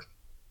the work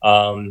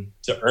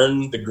to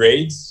earn the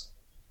grades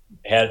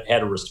had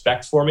a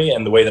respect for me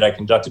and the way that I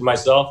conducted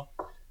myself.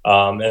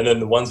 And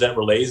then the ones that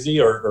were lazy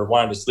or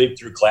wanted to sleep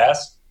through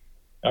class,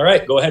 all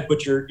right, go ahead,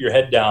 put your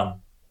head down.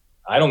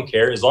 I don't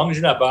care, as long as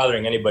you're not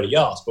bothering anybody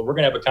else. But we're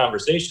going to have a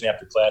conversation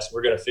after class.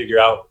 We're going to figure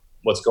out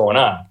what's going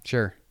on.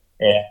 Sure.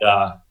 And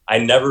I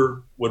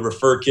never would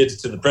refer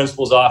kids to the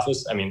principal's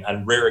office. I mean,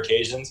 on rare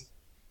occasions.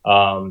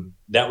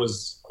 That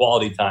was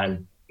quality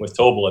time with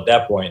Tobel at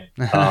that point.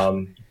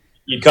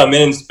 You'd come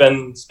in,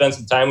 spend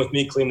some time with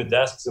me, clean the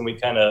desks, and we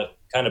kind of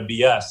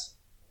BS.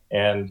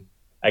 And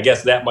I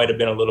guess that might have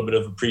been a little bit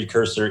of a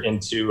precursor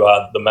into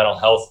the mental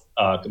health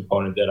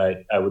component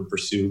that I would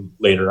pursue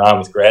later on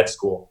with grad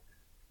school.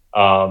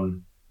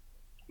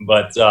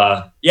 But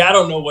I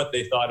don't know what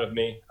they thought of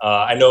me.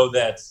 I know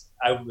that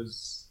I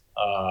was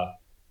a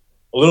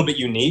little bit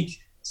unique.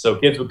 So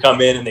kids would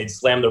come in and they'd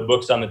slam their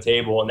books on the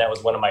table, and that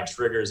was one of my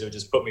triggers. It would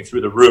just put me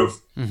through the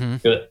roof.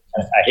 Mm-hmm.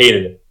 I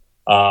hated it.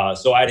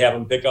 So I'd have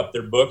them pick up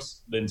their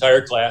books, the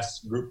entire class,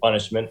 group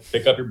punishment,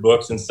 pick up your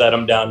books and set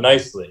them down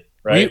nicely.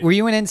 Right? Were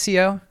you an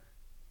NCO?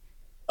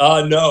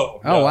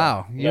 No. Oh,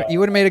 wow. You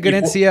would have made a good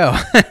NCO.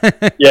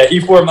 Yeah,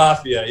 E4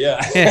 Mafia,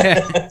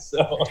 yeah.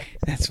 So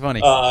that's funny.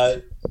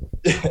 I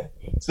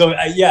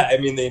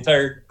mean, the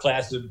entire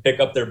class would pick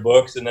up their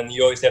books, and then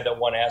you always have that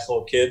one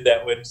asshole kid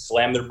that would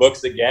slam their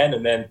books again,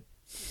 and then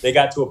they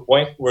got to a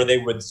point where they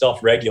would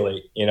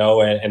self-regulate, you know,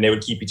 and they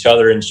would keep each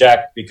other in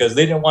check because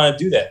they didn't want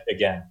to do that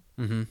again.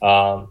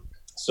 Mm-hmm.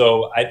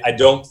 So I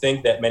don't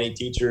think that many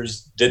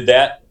teachers did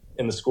that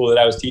in the school that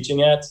I was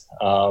teaching at.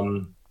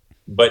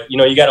 But, you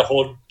know, you got to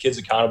hold kids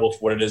accountable for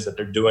what it is that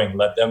they're doing.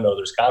 Let them know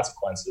there's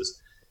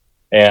consequences.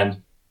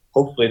 And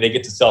hopefully they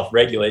get to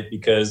self-regulate,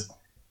 because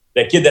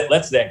that kid that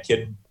lets that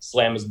kid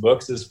slam his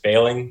books is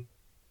failing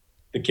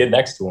the kid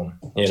next to him,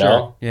 you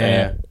know?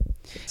 Yeah.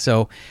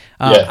 So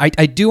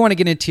I do want to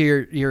get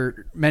into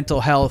your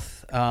mental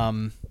health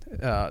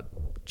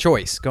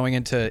choice going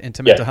into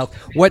mental health.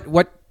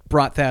 What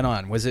brought that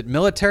on? Was it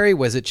military?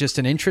 Was it just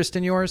an interest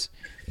in yours?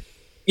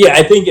 Yeah,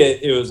 I think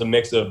it was a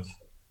mix of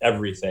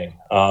everything.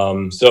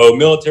 So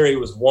military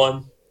was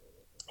one,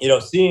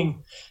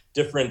 seeing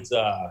different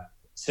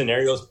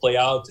scenarios play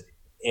out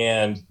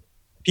and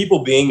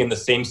people being in the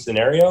same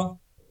scenario,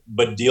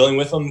 but dealing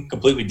with them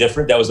completely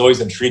different. That was always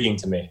intriguing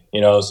to me,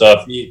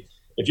 so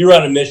if you were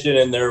on a mission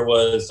and there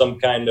was some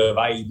kind of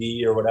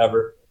IED or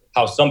whatever,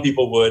 how some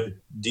people would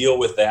deal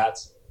with that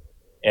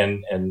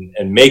and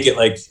make it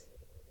like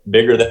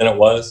bigger than it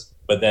was,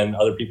 but then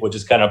other people would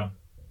just kind of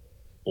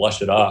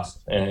blush it off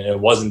and it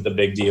wasn't the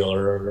big deal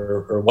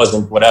or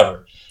wasn't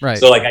whatever. Right.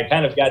 So like I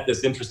kind of got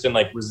this interest in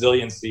like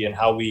resiliency and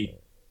how we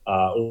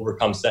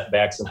overcome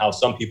setbacks and how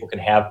some people can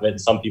have it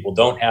and some people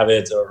don't have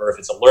it, or if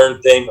it's a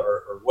learned thing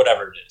or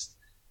whatever it is.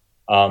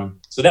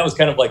 So that was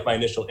kind of like my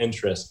initial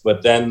interest.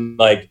 But then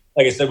like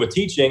I said, with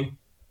teaching,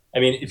 I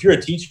mean, if you're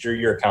a teacher,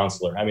 you're a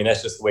counselor. I mean,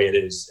 that's just the way it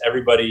is.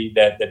 Everybody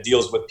that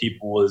deals with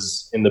people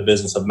is in the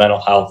business of mental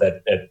health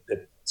at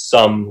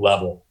some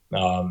level,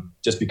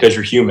 just because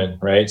you're human,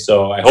 right?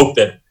 So I hope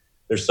that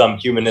there's some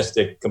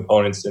humanistic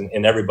components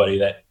in everybody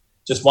that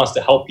just wants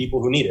to help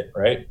people who need it,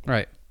 right?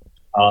 Right.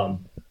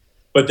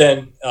 But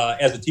then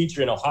as a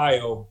teacher in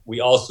Ohio,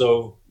 we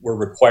also were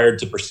required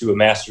to pursue a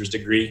master's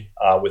degree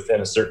within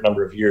a certain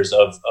number of years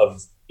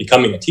of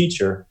becoming a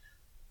teacher.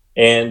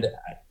 And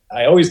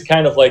I always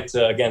kind of like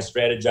to, again,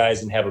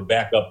 strategize and have a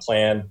backup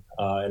plan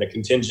and a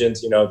contingent,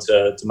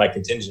 to my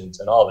contingent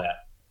and all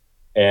that.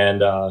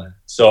 And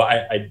so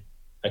I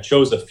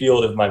chose a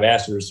field of my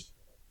master's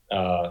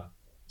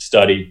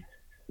study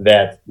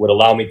that would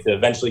allow me to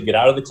eventually get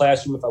out of the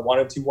classroom if I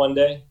wanted to one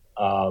day.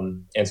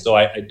 And so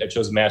I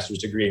chose a master's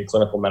degree in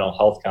clinical mental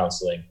health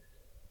counseling.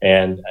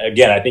 And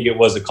again, I think it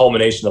was a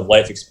culmination of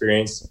life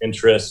experience,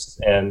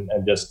 interest, and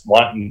just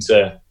wanting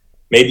to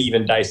maybe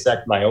even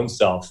dissect my own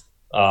self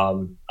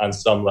on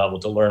some level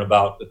to learn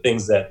about the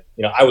things that,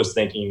 I was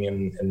thinking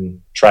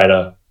and try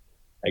to,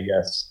 I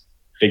guess,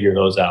 figure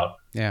those out.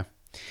 Yeah.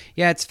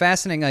 Yeah, it's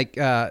fascinating. Like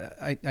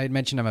I had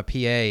mentioned I'm a PA,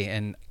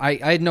 and I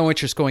had no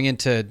interest going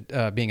into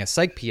being a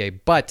psych PA,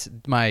 but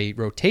my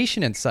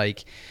rotation in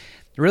psych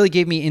really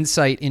gave me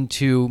insight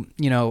into,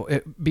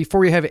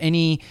 before you have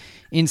any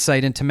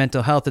insight into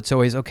mental health, it's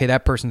always, okay,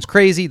 that person's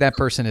crazy, that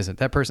person isn't,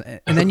 that person.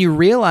 And then you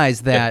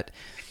realize that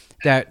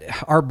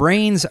our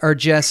brains are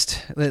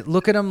just,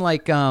 look at them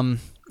like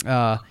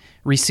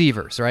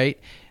receivers, right?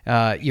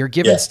 You're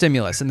given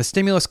stimulus, and the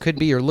stimulus could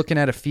be you're looking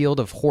at a field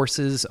of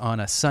horses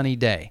on a sunny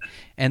day.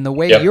 And the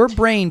way your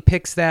brain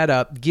picks that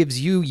up gives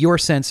you your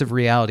sense of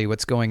reality,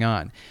 what's going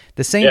on.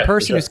 The same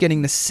person who's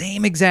getting the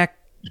same exact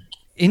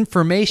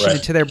information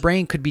into their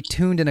brain could be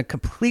tuned in a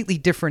completely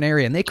different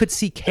area, and they could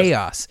see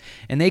chaos,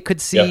 and they could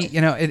see,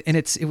 and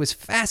it was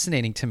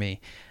fascinating to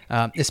me.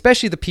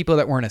 Especially the people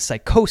that were in a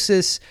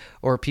psychosis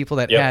or people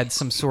that had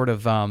some sort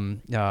of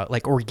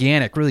like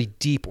organic, really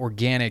deep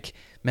organic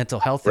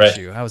mental health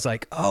issue. I was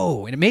like,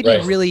 oh, and it made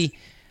me really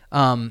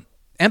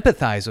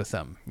empathize with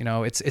them.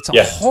 It's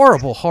a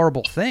horrible,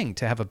 horrible thing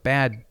to have a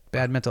bad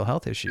mental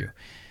health issue.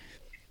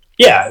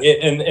 Yeah,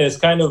 and it's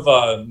kind of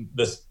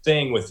the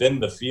saying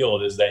within the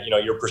field is that,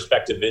 your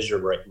perspective is your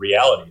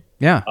reality.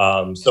 Yeah.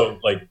 So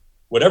like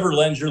whatever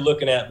lens you're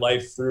looking at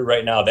life through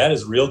right now, that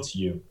is real to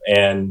you.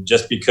 And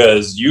just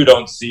because you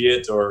don't see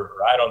it or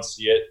I don't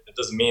see it, it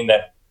doesn't mean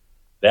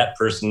that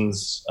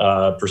person's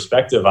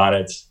perspective on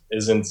it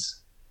isn't,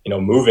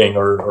 moving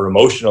or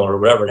emotional or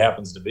whatever it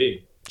happens to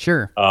be.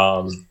 Sure.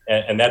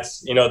 And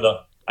that's,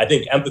 I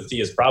think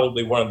empathy is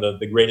probably one of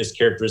the greatest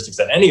characteristics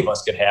that any of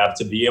us could have,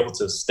 to be able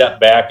to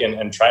step back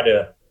and try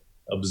to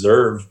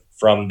observe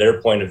from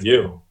their point of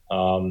view.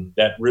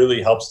 That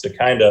really helps to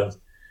kind of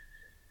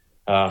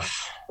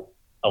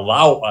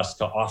allow us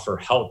to offer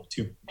help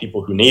to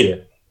people who need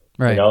it.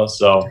 Right.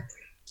 So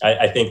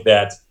I think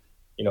that,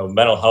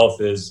 mental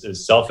health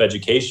is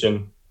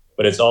self-education,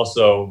 but it's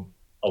also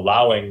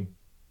allowing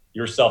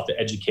yourself to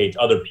educate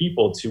other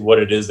people to what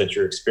it is that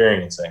you're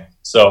experiencing.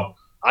 So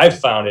I've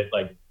found it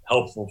like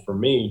helpful for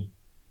me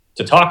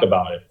to talk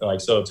about it.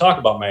 Talk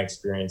about my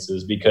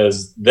experiences,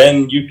 because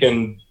then you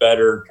can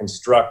better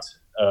construct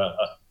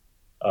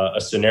a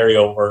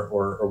scenario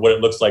or what it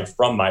looks like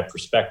from my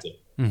perspective.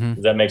 Mm-hmm.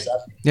 Does that make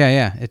sense?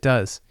 Yeah, it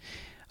does.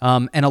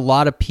 And a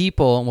lot of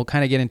people, and we'll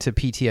kind of get into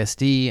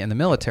PTSD and the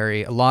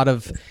military, a lot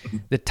of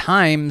the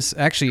times,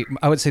 actually,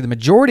 I would say the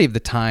majority of the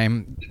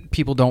time,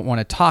 people don't want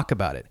to talk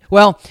about it.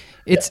 Well,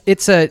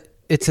 it's a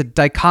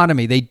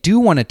dichotomy. They do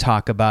want to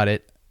talk about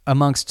it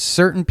amongst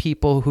certain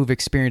people who've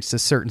experienced a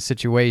certain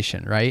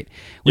situation, right?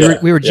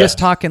 We were just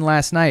talking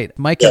last night.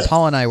 Mike and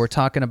Paul and I were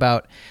talking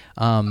about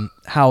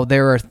how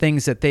there are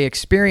things that they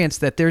experience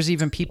that there's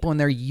even people in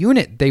their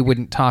unit they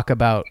wouldn't talk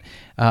about,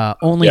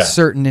 only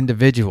certain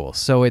individuals.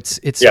 So it's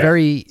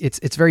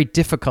very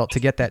difficult to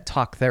get that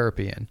talk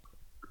therapy in.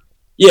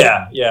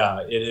 Yeah,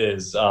 it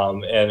is.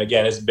 And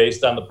again, it's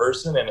based on the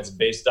person and it's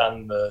based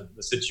on the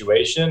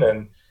situation,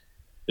 and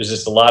there's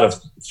just a lot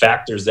of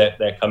factors that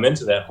come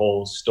into that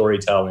whole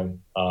storytelling.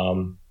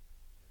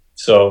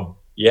 So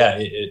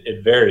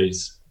it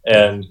varies.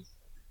 And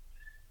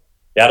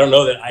Yeah, I don't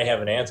know that I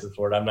have an answer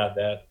for it. I'm not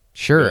that.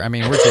 Sure. I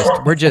mean,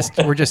 we're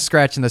just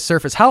scratching the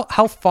surface.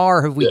 How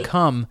far have we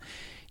come,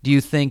 do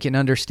you think, in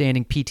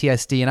understanding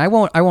PTSD? And I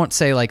won't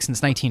say like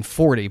since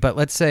 1940, but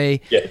let's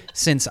say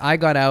since I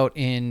got out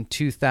in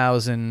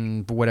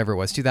 2000, whatever it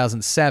was,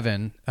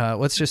 2007.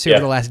 Let's just say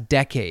over the last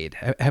decade,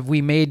 have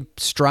we made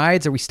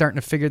strides? Are we starting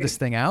to figure this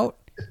thing out?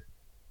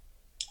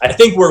 I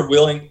think we're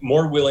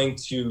more willing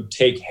to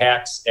take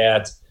hacks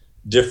at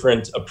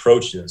different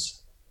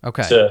approaches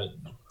to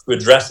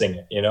addressing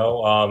it.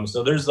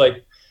 So there's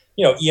like,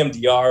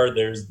 EMDR,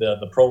 there's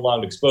the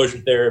prolonged exposure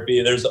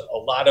therapy. There's a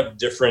lot of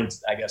different,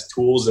 I guess,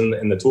 tools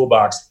in the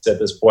toolbox at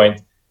this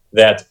point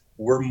that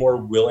we're more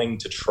willing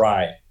to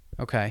try.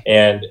 Okay.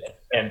 And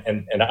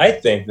I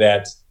think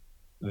that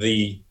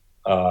the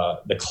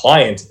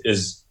client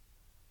is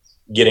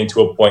getting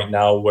to a point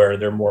now where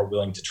they're more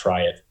willing to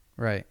try it.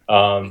 Right.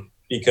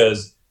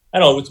 Because I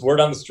don't know, it's word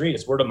on the street,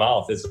 it's word of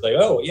mouth. It's like,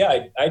 oh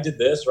yeah, I did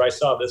this, or I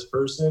saw this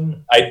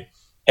person, I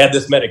had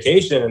this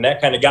medication, and that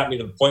kind of got me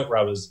to the point where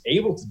I was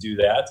able to do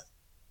that.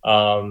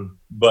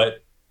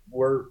 But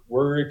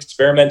we're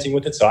experimenting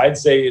with it. So I'd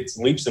say it's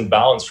leaps and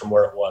bounds from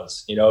where it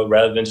was,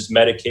 rather than just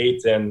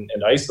medicate and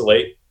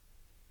isolate,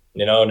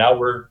 now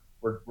we're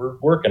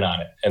working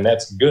on it, and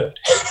that's good.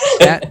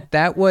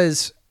 that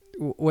was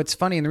what's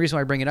funny. And the reason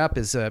why I bring it up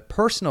is a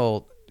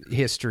personal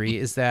history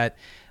is that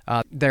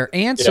their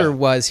answer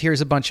was,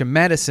 here's a bunch of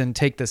medicine,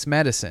 take this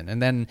medicine.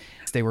 And then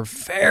they were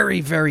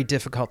very, very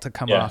difficult to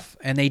come off.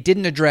 And they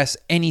didn't address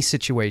any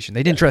situation.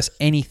 They didn't address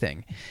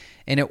anything.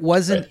 And it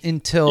wasn't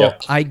until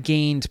I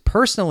gained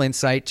personal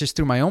insight just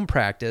through my own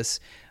practice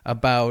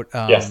about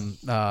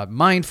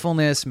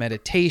mindfulness,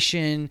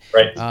 meditation,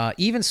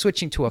 even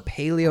switching to a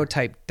paleo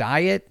type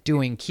diet,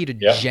 doing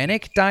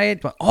ketogenic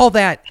diet. But all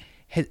that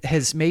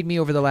has made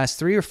me, over the last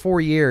 3 or 4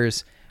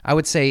 years, I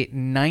would say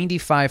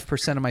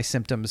 95% of my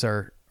symptoms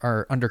are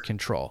under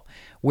control.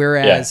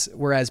 Whereas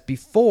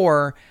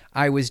before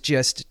I was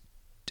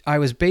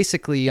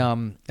basically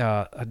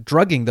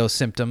drugging those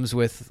symptoms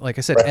with, like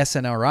I said,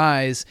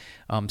 SNRIs,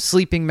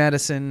 sleeping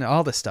medicine,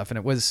 all this stuff. And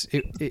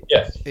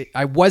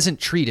I wasn't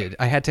treated.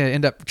 I had to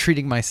end up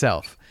treating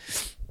myself.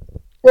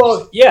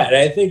 Well, yeah. And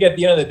I think at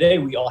the end of the day,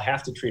 we all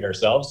have to treat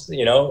ourselves,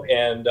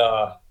 and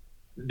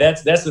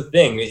that's the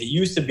thing. It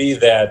used to be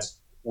that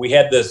we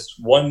had this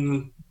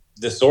one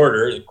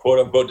disorder, quote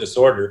unquote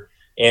disorder,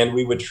 and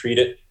we would treat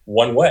it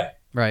one way.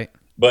 Right.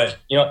 But,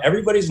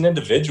 everybody's an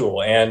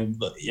individual.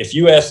 And if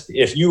you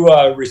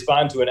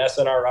respond to an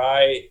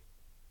SNRI,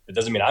 it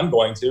doesn't mean I'm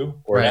going to,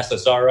 or an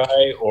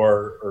SSRI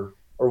or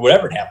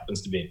whatever it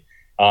happens to be.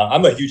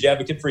 I'm a huge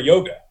advocate for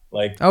yoga.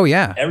 Like, oh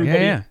yeah,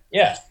 everybody.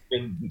 Yeah.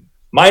 And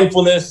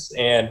mindfulness.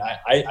 And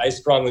I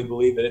strongly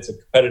believe that it's a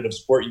competitive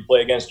sport you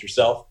play against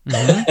yourself.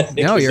 Mm-hmm.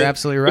 No, you're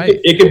absolutely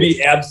right. It can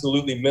be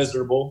absolutely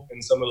miserable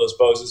in some of those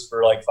poses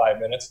for like 5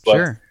 minutes,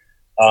 but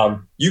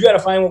you got to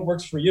find what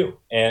works for you,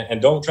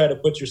 and don't try to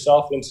put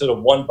yourself into the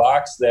one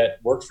box that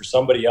worked for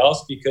somebody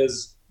else,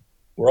 because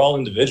we're all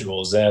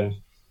individuals, and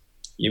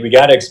we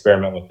got to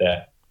experiment with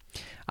that.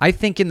 I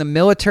think in the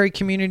military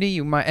community,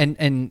 you might,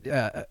 and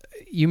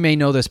you may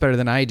know this better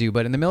than I do,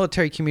 but in the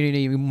military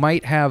community, you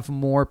might have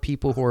more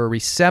people who are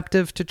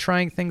receptive to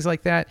trying things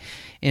like that.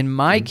 In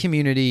my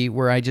community,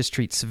 where I just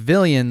treat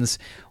civilians,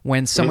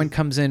 when someone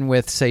comes in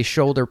with, say,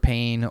 shoulder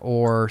pain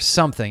or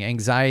something,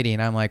 anxiety,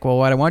 and I'm like, well,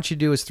 what I want you to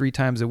do is 3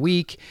 times a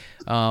week,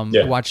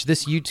 watch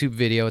this YouTube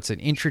video. It's an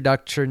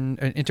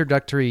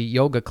introductory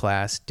yoga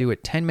class. Do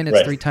it 10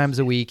 minutes 3 times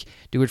a week.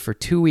 Do it for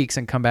 2 weeks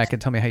and come back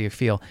and tell me how you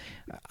feel.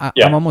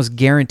 I'm almost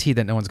guaranteed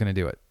that no one's going to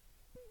do it.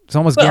 It's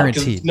almost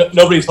guaranteed.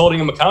 Nobody's holding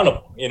them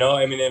accountable.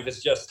 I mean, if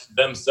it's just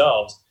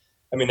themselves,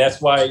 I mean,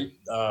 that's why,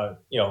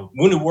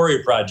 Wounded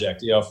Warrior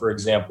Project, for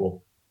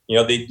example,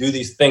 they do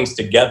these things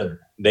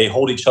together. They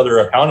hold each other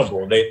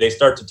accountable. They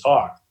start to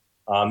talk.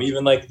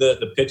 Even like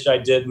the pitch I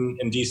did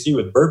in DC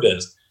with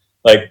Burbiz,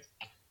 like,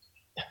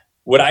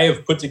 would I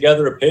have put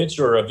together a pitch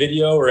or a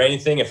video or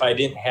anything if I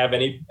didn't have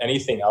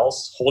anything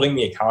else holding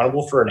me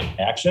accountable for an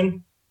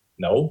action?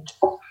 No.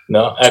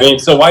 I mean,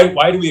 so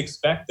why do we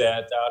expect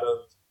that out of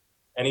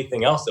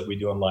anything else that we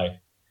do in life?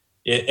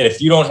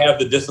 If you don't have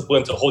the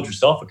discipline to hold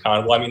yourself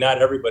accountable, I mean,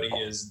 not everybody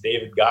is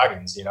David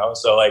Goggins,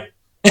 so like,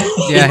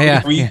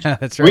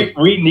 that's right.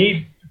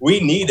 We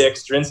need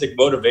extrinsic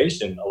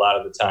motivation a lot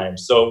of the time.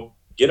 So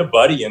get a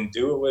buddy and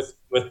do it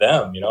with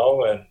them,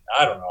 and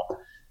I don't know.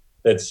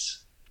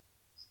 That's,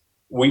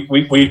 we've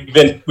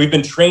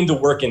been trained to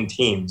work in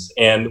teams,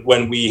 and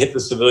when we hit the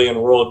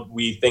civilian world,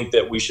 we think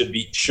that we should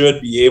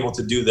be able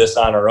to do this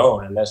on our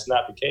own, and that's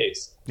not the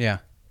case. Yeah.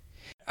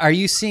 Are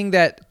you seeing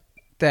that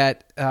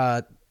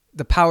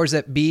the powers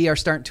that be are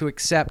starting to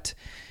accept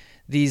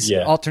these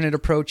alternate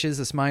approaches,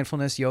 this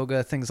mindfulness,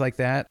 yoga, things like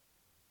that?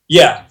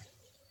 Yeah.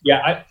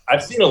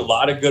 I've seen a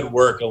lot of good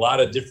work, a lot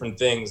of different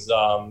things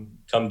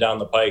come down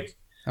the pike.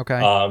 Okay.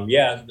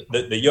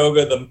 The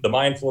yoga, the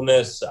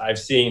mindfulness. I've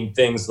seen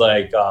things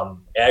like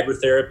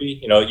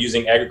agritherapy.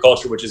 Using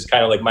agriculture, which is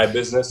kind of like my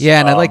business. Yeah,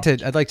 and I'd like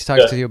to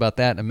talk to you about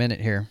that in a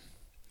minute here.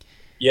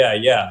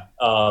 Yeah.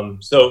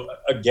 So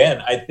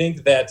again, I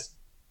think that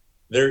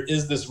there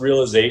is this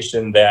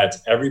realization that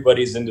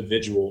everybody's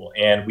individual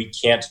and we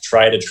can't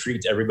try to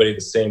treat everybody the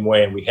same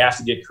way. And we have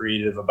to get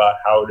creative about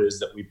how it is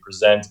that we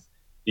present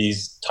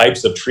these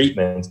types of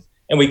treatment.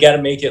 And we got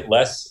to make it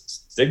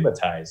less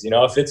stigmatized.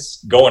 If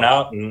it's going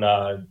out and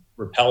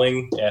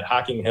rappelling at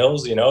Hocking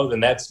Hills, then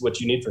that's what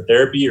you need for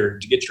therapy or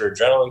to get your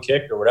adrenaline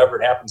kick or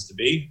whatever it happens to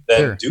be, then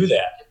Sure. do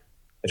that.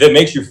 If it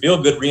makes you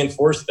feel good,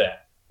 reinforce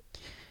that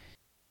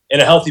in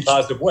a healthy,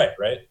 positive way,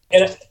 right?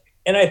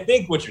 And I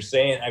think what you're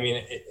saying, I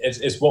mean,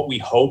 it's what we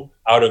hope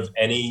out of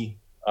any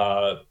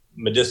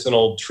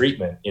medicinal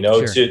treatment,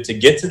 Sure. to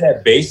get to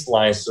that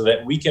baseline so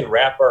that we can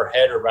wrap our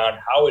head around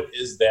how it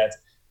is that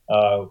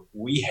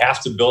we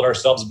have to build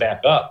ourselves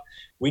back up.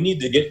 We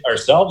need to get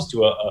ourselves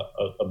to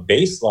a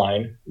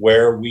baseline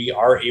where we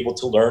are able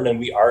to learn and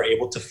we are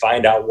able to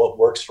find out what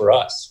works for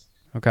us.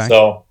 Okay.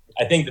 So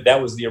I think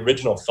that was the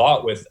original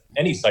thought with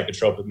any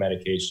psychotropic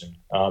medication.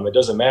 It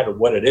doesn't matter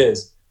what it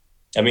is.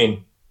 I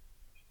mean,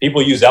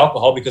 people use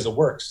alcohol because it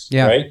works,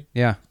 Yeah. right?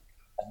 Yeah.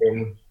 I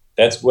mean,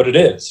 that's what it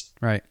is.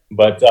 Right.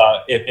 But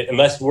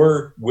unless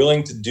we're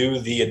willing to do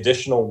the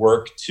additional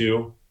work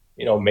to,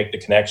 make the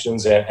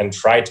connections and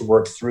try to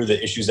work through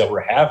the issues that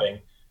we're having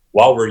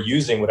while we're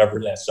using whatever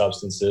that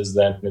substance is,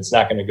 then it's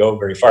not going to go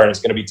very far and it's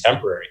going to be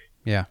temporary.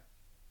 Yeah.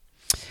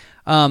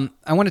 I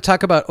want to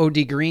talk about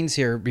OD Greens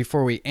here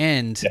before we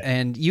end. Yeah.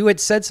 And you had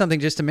said something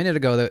just a minute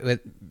ago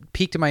that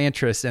piqued my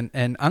interest, and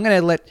I'm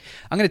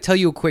gonna tell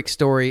you a quick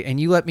story, and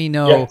you let me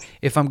know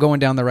if I'm going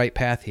down the right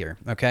path here.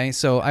 Okay,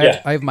 so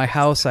I have my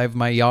house, I have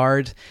my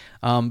yard.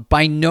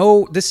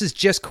 This is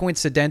just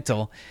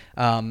coincidental.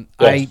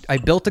 I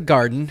built a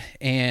garden,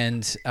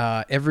 and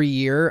every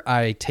year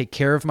I take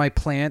care of my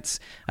plants.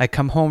 I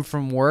come home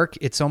from work.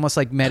 It's almost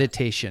like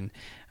meditation.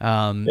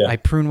 I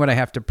prune what I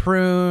have to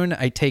prune.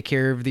 I take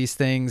care of these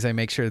things. I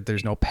make sure that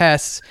there's no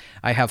pests.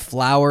 I have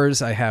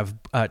flowers. I have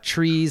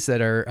trees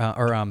that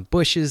are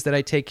bushes that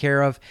I take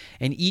care of.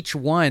 And each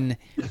one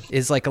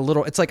is like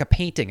it's like a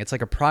painting. It's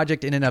like a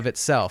project in and of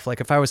itself. Like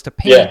if I was to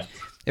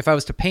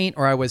paint,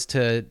 or I was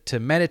to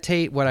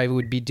meditate, what I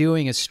would be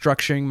doing is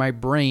structuring my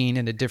brain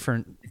in a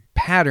different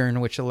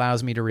pattern, which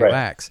allows me to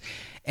relax.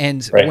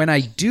 And when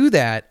I do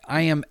that,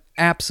 I am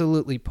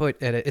absolutely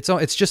put at it.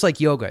 It's just like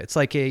yoga. It's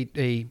like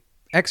a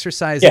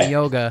exercise in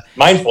yoga.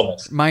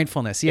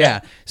 Mindfulness. Yeah.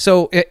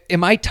 So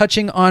am I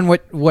touching on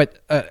what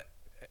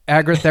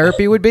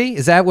agrotherapy would be?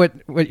 Is that what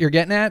you're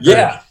getting at?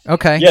 Yeah. Or,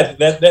 okay. Yeah,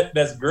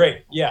 that's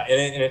great. Yeah.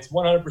 And it's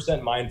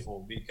 100%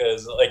 mindful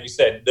because like you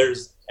said,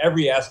 there's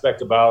every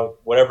aspect about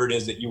whatever it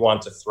is that you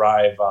want to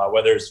thrive,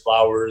 whether it's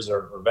flowers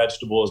or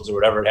vegetables or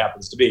whatever it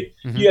happens to be.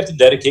 Mm-hmm. You have to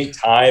dedicate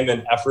time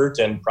and effort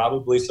and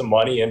probably some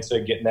money into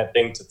getting that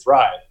thing to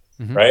thrive.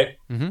 Mm-hmm. Right.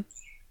 Mm-hmm.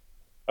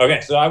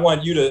 Okay, so I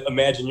want you to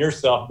imagine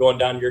yourself going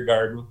down to your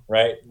garden,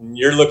 right? And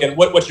you're looking,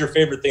 what's your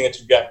favorite thing that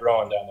you've got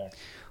growing down there?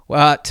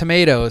 Well,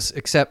 tomatoes,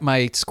 except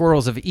my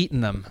squirrels have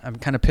eaten them. I'm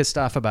kind of pissed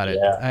off about it.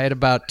 Yeah. I had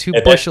about 2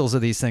 bushels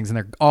of these things, and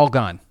they're all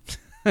gone.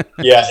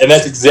 Yeah, and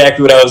that's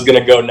exactly what I was going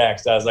to go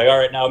next. I was like, all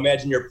right, now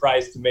imagine your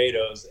prized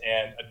tomatoes,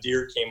 and a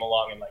deer came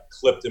along and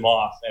clipped them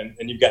off, and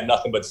you've got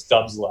nothing but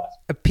stubs left.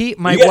 Pete,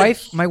 my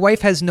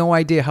wife has no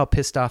idea how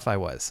pissed off I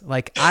was.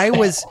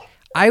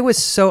 I was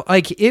so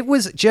it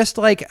was just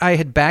like I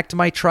had backed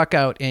my truck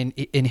out and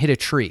hit a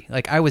tree.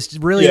 I was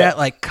really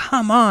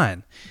come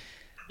on.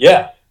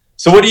 Yeah.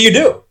 So what do you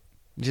do?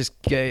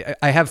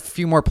 I have a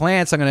few more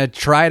plants. I'm going to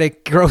try to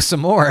grow some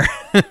more.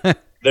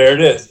 There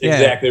it is. Yeah.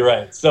 Exactly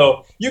right.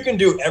 So you can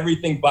do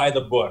everything by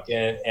the book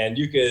and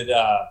you could,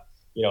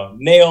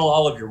 nail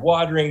all of your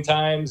watering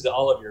times,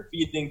 all of your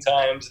feeding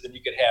times. Then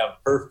you could have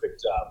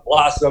perfect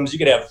blossoms. You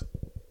could have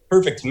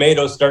perfect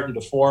tomatoes starting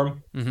to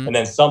form, and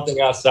then something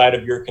outside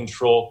of your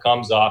control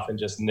comes off and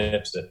just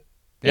nips it.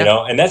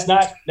 And that's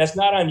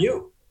not on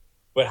you.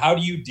 But how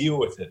do you deal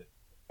with it?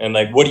 And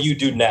what do you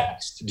do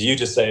next? Do you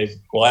just say,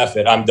 well, F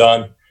it, I'm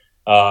done.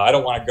 I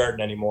don't want to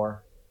garden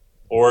anymore.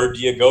 Or do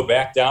you go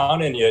back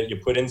down and you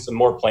put in some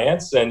more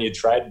plants and you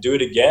try to do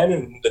it again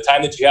and the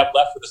time that you have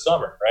left for the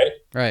summer, right?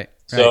 Right.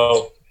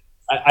 So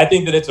I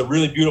think that it's a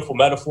really beautiful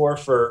metaphor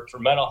for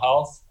mental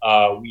health.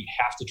 We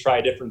have to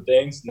try different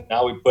things.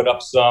 Now we put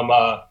up some,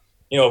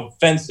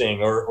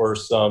 fencing or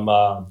some,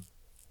 what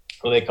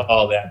do they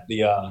call that?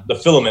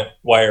 The filament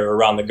wire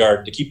around the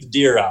garden to keep the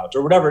deer out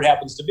or whatever it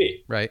happens to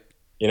be. Right.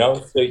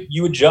 So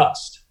you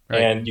adjust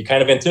and you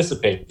kind of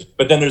anticipate.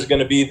 But then there's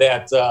going to be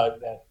that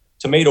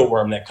tomato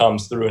worm that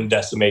comes through and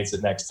decimates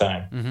it next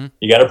time. Mm-hmm.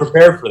 You got to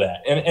prepare for that.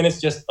 And it's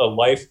just a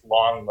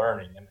lifelong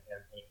learning and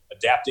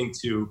adapting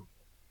to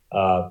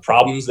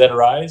problems that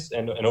arise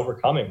and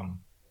overcoming them.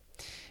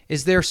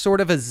 Is there sort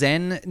of a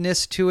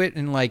Zen-ness to it?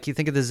 And you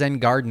think of the Zen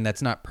garden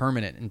that's not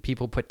permanent and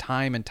people put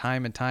time and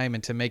time and time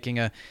into making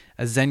a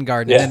Zen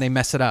garden and then they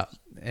mess it up.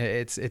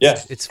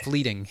 It's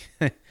fleeting.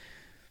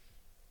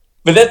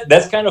 But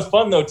that's kind of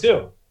fun though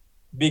too,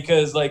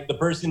 because the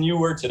person you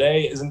were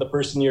today isn't the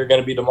person you're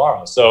going to be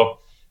tomorrow. So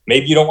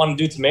maybe you don't want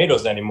to do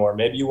tomatoes anymore.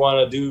 Maybe you want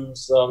to do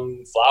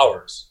some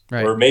flowers,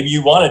 right. Or maybe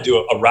you want to do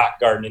a rock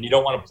garden and you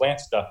don't want to plant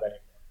stuff anymore.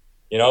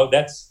 You know,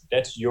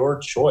 that's your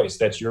choice.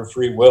 That's your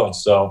free will.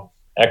 So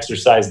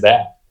exercise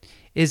that.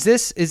 Is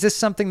this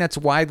something that's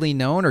widely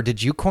known, or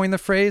did you coin the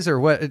phrase, or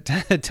what?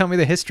 Tell me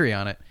the history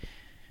on it.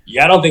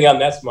 Yeah, I don't think I'm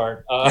that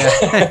smart.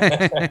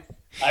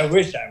 I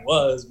wish I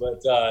was,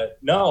 but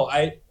no,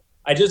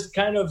 I just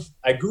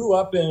I grew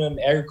up in an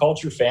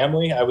agriculture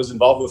family. I was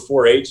involved with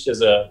 4-H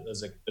as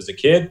a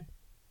kid.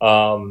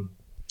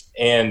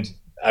 And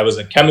I was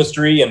a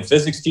chemistry and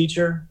physics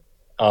teacher,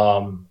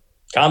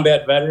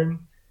 combat veteran.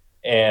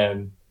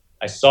 And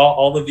I saw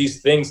all of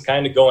these things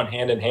kind of going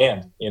hand in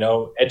hand, you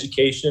know,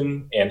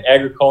 education and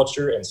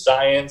agriculture and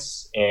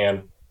science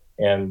and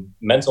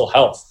mental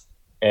health.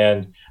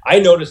 And I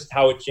noticed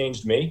how it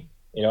changed me,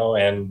 you know,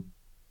 and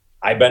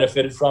I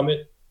benefited from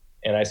it.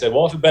 And I said,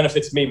 well, if it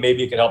benefits me,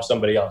 maybe it could help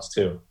somebody else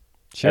too.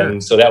 Sure.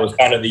 And so that was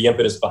kind of the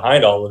impetus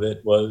behind all of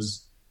it,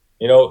 was,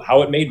 you know,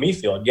 how it made me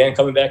feel. Again,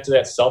 coming back to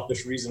that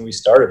selfish reason we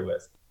started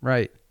with.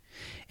 Right.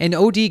 And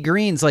OD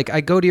Greens, like,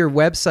 I go to your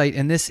website,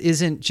 and this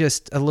isn't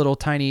just a little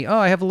tiny,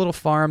 I have a little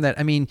farm that,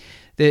 I mean,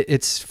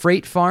 it's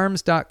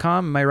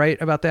freightfarms.com. Am I right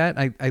about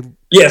that?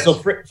 Yeah. So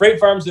Freight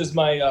Farms is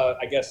my,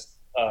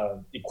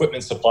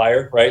 equipment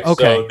supplier, right?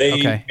 Okay. So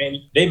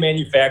they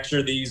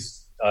manufacture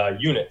these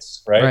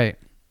units, right? Right.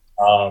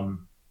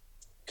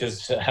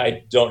 Because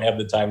I don't have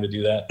the time to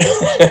do that.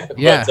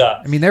 Yeah.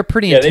 But, I mean, they're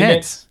pretty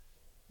intense.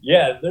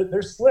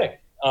 They're slick.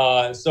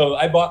 So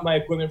I bought my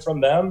equipment from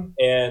them,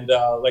 and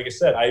like I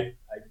said, I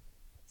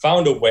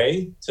found a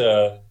way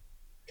to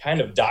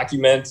kind of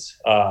document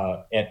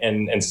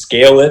and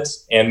scale it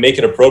and make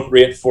it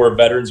appropriate for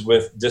veterans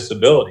with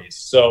disabilities.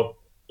 So,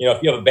 you know,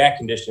 if you have a back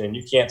condition and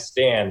you can't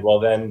stand, well,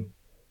 then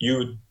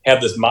you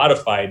have this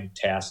modified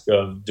task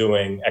of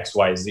doing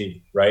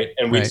XYZ, right?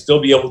 And we'd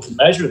still be able to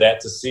measure that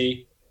to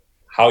see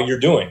how you're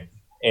doing.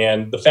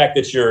 And the fact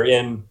that you're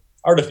in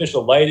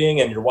artificial lighting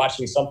and you're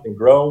watching something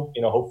grow,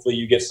 you know, hopefully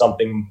you get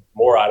something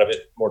more out of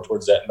it, more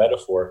towards that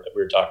metaphor that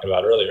we were talking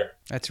about earlier.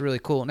 That's really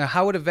cool. Now,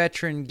 how would a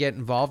veteran get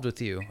involved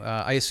with you?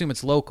 I assume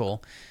it's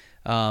local.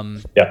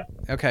 Yeah.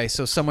 Okay.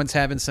 So someone's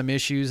having some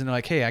issues and they're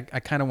like, hey, I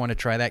kind of want to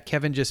try that.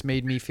 Kevin just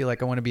made me feel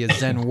like I want to be a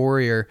Zen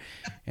warrior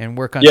and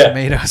work on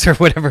tomatoes or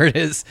whatever it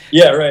is.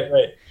 Yeah.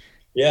 Right.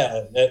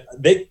 Yeah.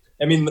 The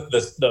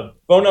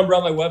phone number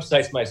on my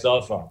website is my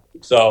cell phone.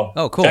 So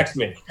cool. Text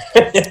me,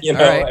 you know,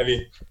 right. I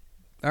mean,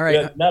 all right.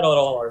 Yeah, not at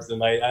all hours of the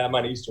night. I'm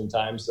on Eastern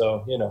time,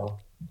 so, you know,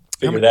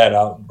 figure that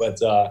out. But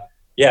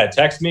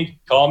text me,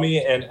 call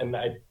me, and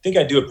I think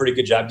I do a pretty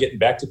good job getting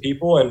back to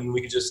people, and we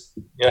could just,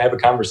 you know, have a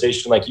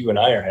conversation like you and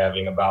I are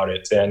having about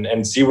it,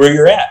 and see where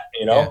you're at,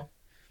 you know. Yeah.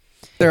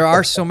 There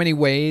are so many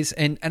ways,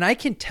 and I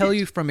can tell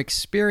you from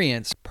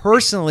experience,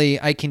 personally,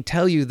 I can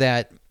tell you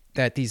that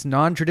these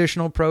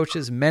non-traditional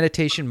approaches,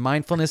 meditation,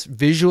 mindfulness,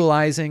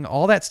 visualizing,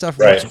 all that stuff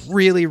works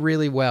really,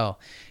 really well.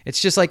 It's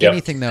just like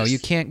anything, though. You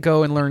can't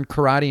go and learn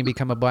karate and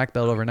become a black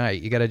belt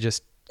overnight. You got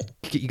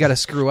to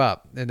screw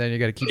up, and then you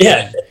got to keep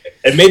going.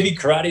 And maybe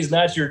karate's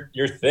not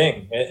your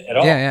thing at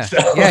all. Yeah. So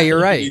yeah,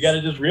 you're right. You got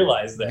to just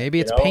realize that. Maybe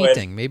it's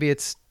painting. Maybe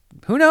it's,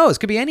 who knows?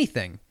 Could be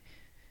anything.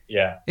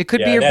 Yeah. It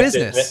could be your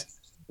business.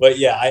 But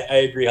yeah, I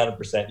agree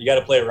 100%. You got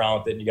to play around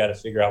with it, and you got to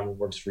figure out what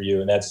works for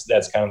you. And that's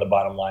kind of the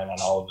bottom line on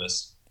all of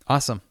this.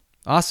 Awesome.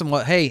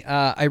 Well, hey,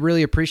 I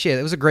really appreciate it.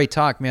 It was a great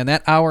talk, man.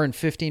 That hour and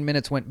 15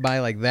 minutes went by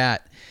like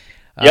that.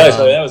 Yeah,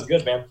 so that was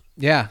good, man.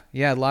 Yeah,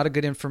 a lot of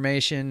good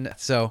information.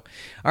 So,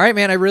 all right,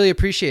 man, I really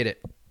appreciate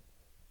it.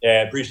 Yeah,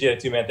 I appreciate it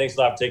too, man. Thanks a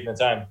lot for taking the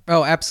time.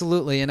 Oh,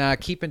 absolutely. And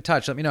keep in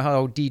touch. Let me know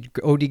how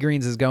OD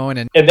Greens is going.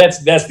 And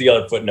that's the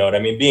other footnote. I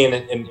mean, being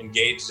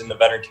engaged in the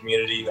veteran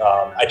community,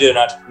 I did an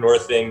entrepreneur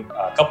thing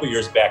a couple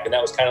years back, and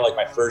that was kind of like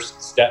my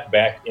first step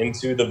back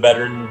into the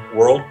veteran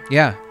world.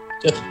 Yeah.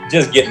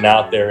 Just getting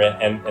out there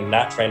and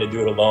not trying to do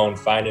it alone,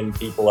 finding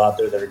people out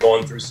there that are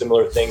going through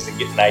similar things and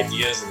getting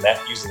ideas, and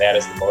using that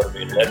as the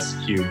motivator. That's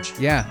huge.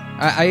 Yeah,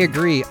 I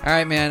agree. All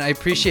right, man. I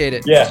appreciate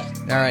it. Yeah.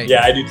 All right.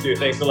 Yeah, I do too.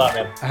 Thanks a lot,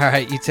 man. All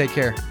right. You take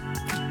care.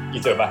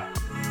 You too. Bye.